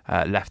Kagawa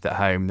left at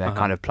home. They're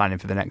kind of planning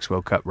for the next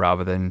World Cup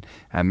rather than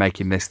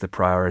making this the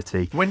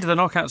priority. When do the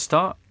knockouts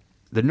start?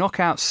 The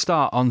knockouts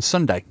start on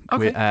Sunday.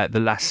 Okay. The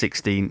last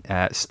 16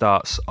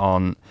 starts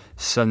on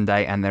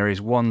Sunday, and there is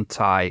one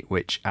tie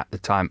which, at the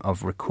time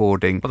of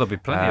recording, there'll be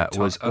plenty of ties.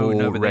 Was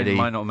already. But they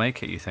might not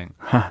make it, you think?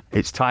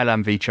 It's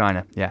Thailand v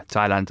China. Yeah,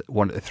 Thailand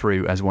won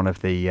through as one of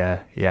the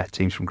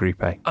teams from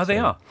Group A. Oh, they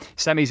are?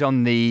 Semis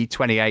on the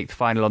 28th,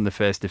 final on the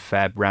 1st of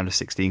Feb, round of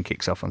 16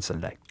 kicks off on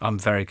Sunday. I'm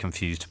very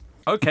confused.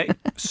 Okay,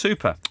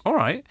 super. All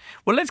right.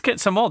 Well, let's get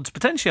some odds,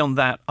 potentially on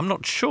that. I'm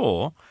not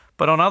sure,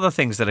 but on other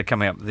things that are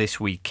coming up this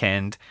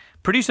weekend.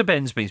 Producer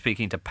Ben's been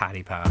speaking to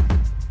Paddy Power.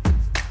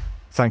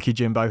 Thank you,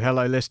 Jimbo.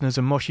 Hello, listeners,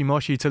 and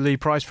moshi to Lee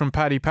Price from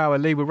Paddy Power.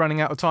 Lee, we're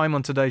running out of time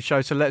on today's show,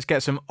 so let's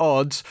get some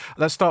odds.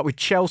 Let's start with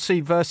Chelsea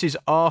versus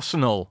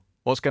Arsenal.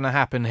 What's going to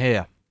happen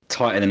here?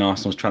 Tighter than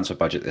Arsenal's transfer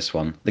budget, this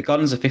one. The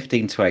Gunners are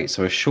 15-8,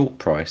 so a short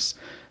price,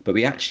 but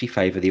we actually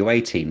favour the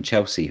away team,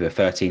 Chelsea, who are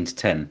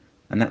 13-10,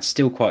 and that's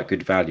still quite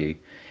good value.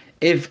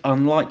 If,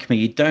 unlike me,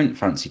 you don't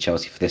fancy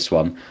Chelsea for this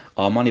one,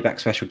 our money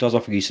back special does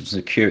offer you some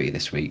security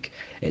this week.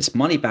 It's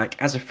money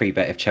back as a free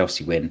bet if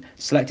Chelsea win,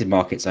 selected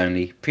markets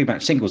only,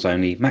 pre-match singles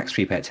only, max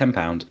free bet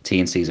 £10,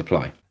 T&Cs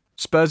apply.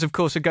 Spurs, of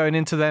course, are going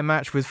into their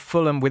match with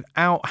Fulham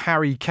without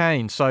Harry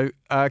Kane. So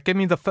give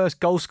me the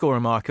first goal scorer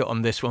market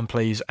on this one,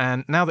 please.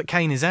 And now that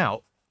Kane is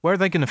out, where are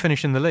they going to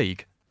finish in the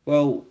league?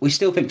 Well, we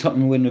still think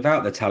Tottenham will win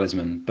without the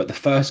talisman, but the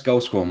first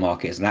goal scorer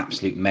market is an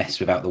absolute mess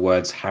without the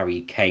words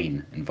Harry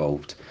Kane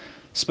involved.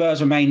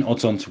 Spurs remain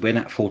odds on to win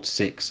at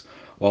 4-6,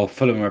 while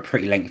Fulham are a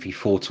pretty lengthy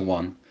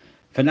 4-1.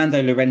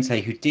 Fernando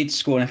Llorente, who did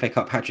score an FA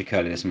Cup hat-trick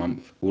earlier this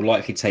month, will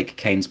likely take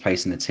Kane's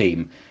place in the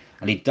team,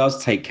 and he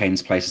does take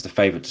Kane's place as the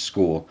favourite to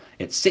score.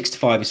 It's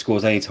 6-5 he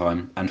scores any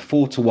time, and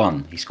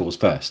 4-1 he scores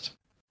first.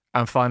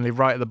 And finally,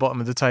 right at the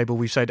bottom of the table,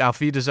 we've said Auf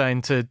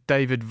Wiedersehen to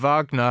David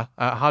Wagner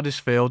at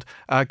Huddersfield.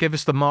 Give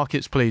us the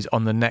markets, please,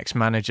 on the next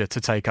manager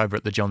to take over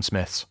at the John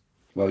Smiths.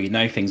 Well, you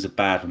know things are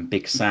bad when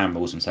Big Sam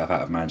rules himself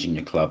out of managing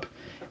your club.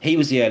 He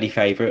was the early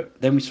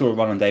favourite, then we saw a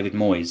run on David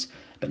Moyes,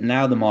 but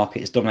now the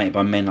market is dominated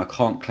by men I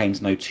can't claim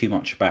to know too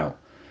much about.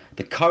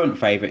 The current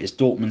favourite is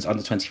Dortmund's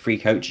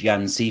under-23 coach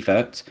Jan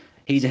Sievert.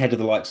 He's ahead of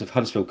the likes of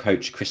Huddersfield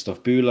coach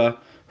Christoph Bühler,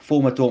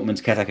 former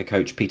Dortmund caretaker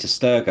coach Peter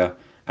Stöger,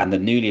 and the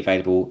newly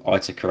available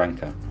Aitor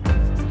Karanka.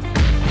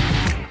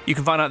 You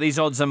can find out these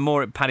odds and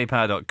more at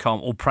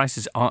paddypower.com. All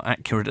prices are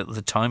accurate at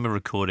the time of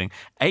recording.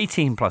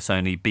 18 plus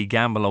only,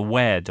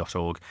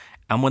 begambleaware.org.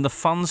 And when the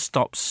fun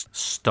stops,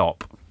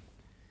 stop.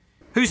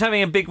 Who's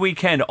having a big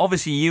weekend?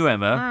 Obviously you,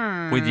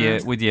 Emma, with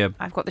your...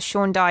 I've got the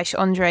Sean Dyche,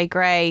 Andre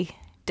Gray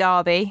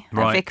derby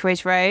at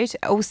Vicarage Road.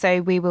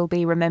 Also, we will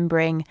be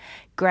remembering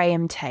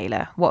Graham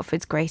Taylor,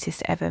 Watford's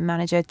greatest ever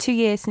manager. 2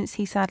 years since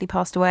he sadly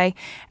passed away.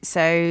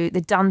 So the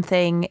done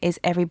thing is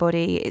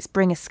it's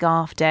bring a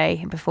scarf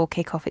day. Before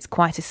kick-off, it's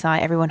quite a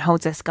sight. Everyone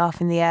holds their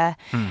scarf in the air.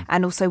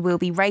 And also we'll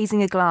be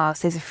raising a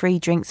glass. There's a free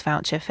drinks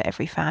voucher for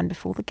every fan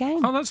before the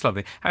game. Oh, that's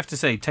lovely. I have to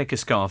say, take a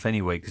scarf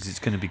anyway, because it's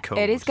going to be cold.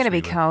 It is going to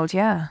be cold,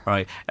 yeah.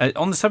 Right.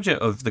 On the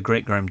subject of the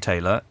great Graham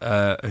Taylor,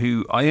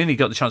 who I only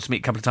got the chance to meet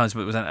a couple of times,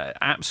 but was an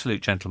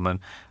absolute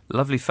gentleman,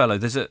 lovely fellow.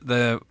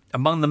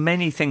 Among the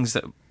many things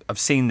that I've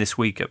seen this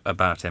week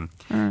about him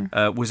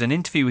was an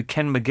interview with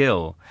Ken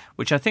McGill,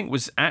 which I think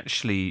was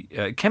actually...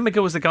 Ken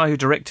McGill was the guy who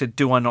directed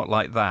Do I Not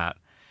Like That,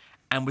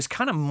 and was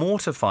kind of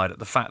mortified at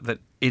the fact that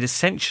it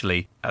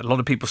essentially, a lot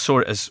of people saw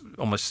it as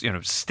almost,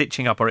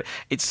 stitching up, or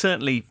it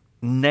certainly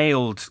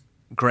nailed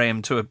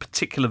Graham to a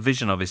particular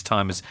vision of his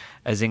time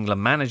as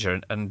England manager,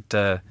 and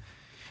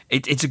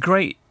it's a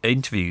great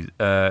interview.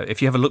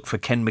 If you have a look for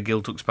Ken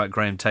McGill Talks About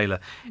Graham Taylor,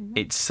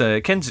 it's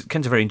Ken's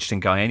a very interesting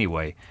guy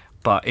anyway.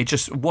 But it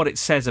just what it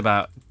says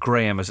about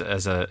Graham as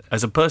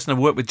a person I've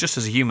worked with, just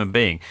as a human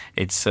being,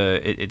 it's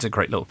a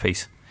great little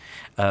piece.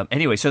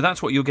 Anyway, so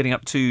that's what you're getting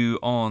up to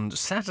on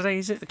Saturday,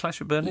 is it? The Clash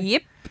with Burnley?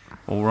 Yep.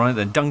 All right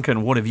then,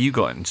 Duncan, what have you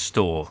got in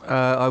store?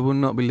 I will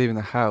not be leaving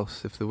the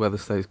house if the weather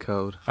stays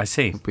cold. I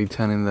see. I'll be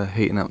turning the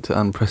heating up to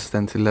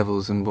unprecedented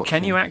levels and watching.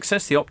 Can you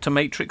access the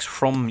Optomatrix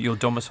from your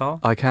domicile?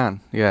 I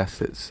can,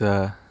 yes. It's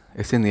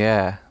in the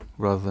air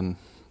rather than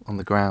on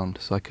the ground,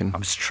 so I can...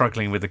 I'm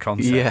struggling with the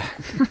concept. Yeah.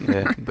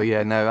 But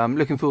no, I'm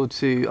looking forward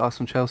to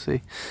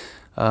Arsenal-Chelsea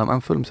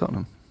and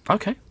Fulham-Tottenham.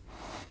 Okay.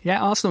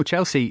 Yeah,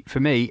 Arsenal-Chelsea, for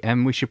me,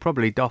 we should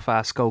probably doff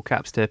our skull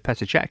caps to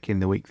Petr Cech in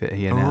the week that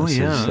he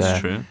announces that's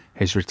true.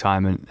 His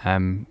retirement.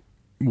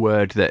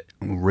 Rumour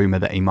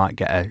that he might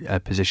get a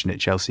position at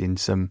Chelsea in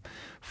some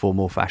form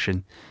or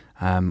fashion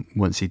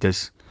once he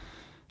does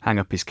hang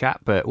up his cap.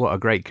 But what a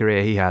great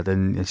career he had,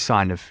 and a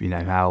sign of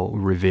how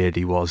revered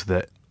he was,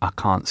 that I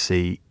can't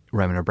see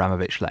Roman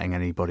Abramovich letting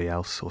anybody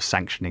else or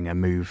sanctioning a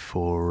move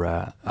for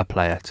a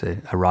player to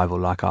a rival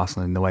like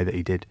Arsenal in the way that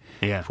he did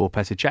for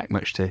Petr Cech,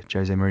 much to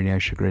Jose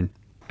Mourinho's chagrin.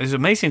 It's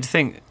amazing to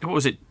think, what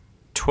was it,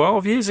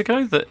 12 years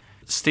ago that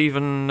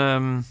Stephen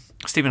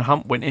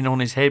Hunt went in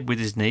on his head with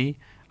his knee?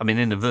 I mean,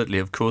 inadvertently,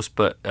 of course,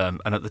 but and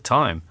at the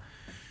time,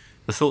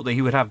 the thought that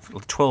he would have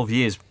 12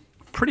 years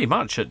pretty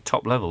much at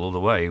top level all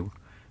the way,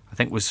 I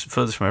think, was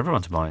furthest from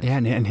everyone's mind. Yeah,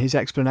 and his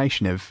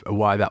explanation of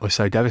why that was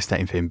so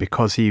devastating for him,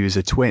 because he was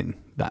a twin,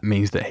 that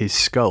means that his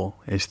skull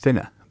is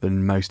thinner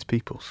than most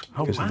people's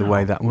because of the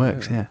way that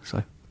works. Yeah,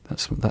 so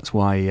that's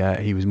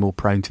why he was more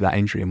prone to that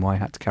injury and why he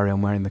had to carry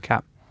on wearing the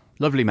cap.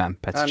 Lovely man,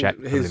 Petr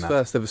Cech. His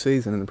first ever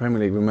season in the Premier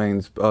League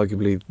remains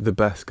arguably the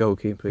best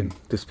goalkeeping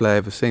display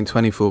I've ever seen.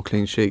 24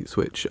 clean sheets,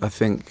 which I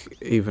think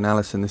even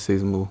Alisson this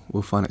season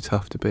will find it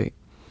tough to beat.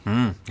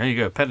 There you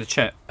go, Petr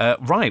Cech.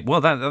 Right, well,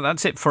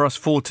 that's it for us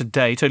for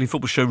today. Totally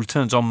Football Show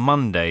returns on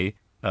Monday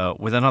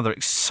with another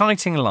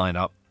exciting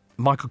lineup.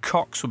 Michael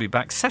Cox will be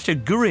back, Sasha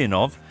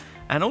Gurianov,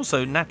 and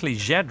also Natalie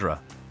Jedra,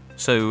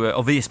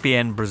 of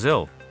ESPN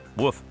Brazil.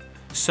 Woof.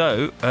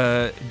 So,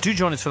 do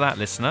join us for that,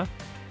 listener.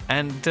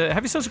 And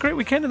have yourselves a great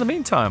weekend in the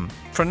meantime.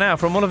 For now,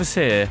 from all of us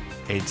here,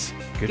 it's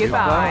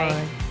goodbye.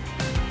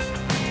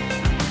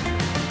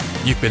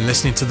 You've been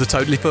listening to The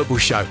Totally Football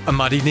Show, a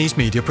Muddy Knees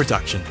Media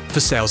production.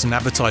 For sales and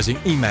advertising,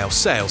 email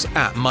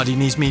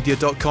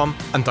sales@muddykneesmedia.com,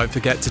 and don't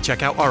forget to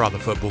check out our other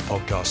football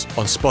podcasts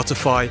on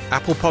Spotify,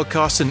 Apple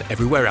Podcasts, and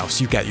everywhere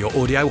else you get your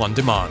audio on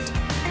demand.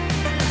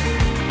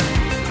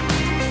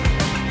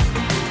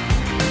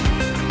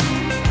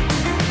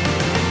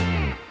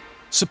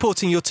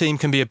 Supporting your team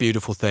can be a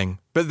beautiful thing,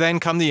 but then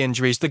come the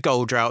injuries, the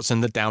goal droughts,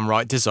 and the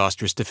downright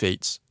disastrous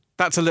defeats.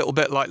 That's a little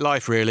bit like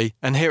life, really,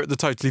 and here at the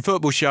Totally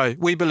Football Show,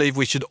 we believe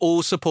we should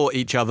all support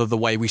each other the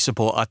way we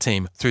support our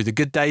team, through the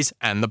good days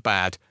and the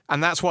bad.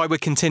 And that's why we're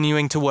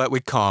continuing to work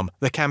with Calm,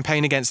 the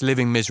campaign against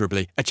living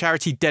miserably, a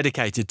charity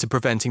dedicated to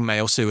preventing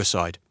male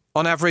suicide.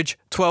 On average,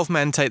 12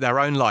 men take their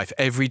own life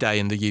every day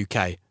in the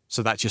UK,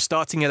 so that's your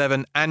starting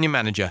 11 and your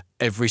manager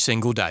every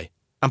single day.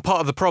 And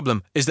part of the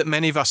problem is that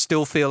many of us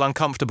still feel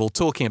uncomfortable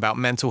talking about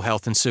mental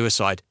health and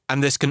suicide,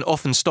 and this can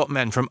often stop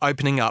men from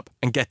opening up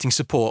and getting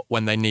support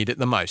when they need it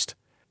the most.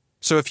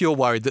 So if you're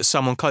worried that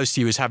someone close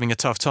to you is having a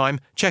tough time,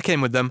 check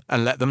in with them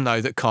and let them know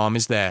that Calm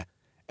is there.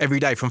 Every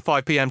day from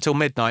 5 p.m. till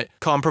midnight,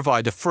 Calm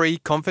provide a free,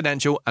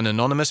 confidential and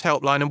anonymous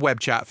helpline and web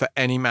chat for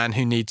any man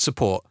who needs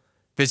support.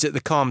 Visit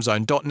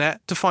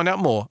thecalmzone.net to find out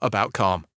more about Calm.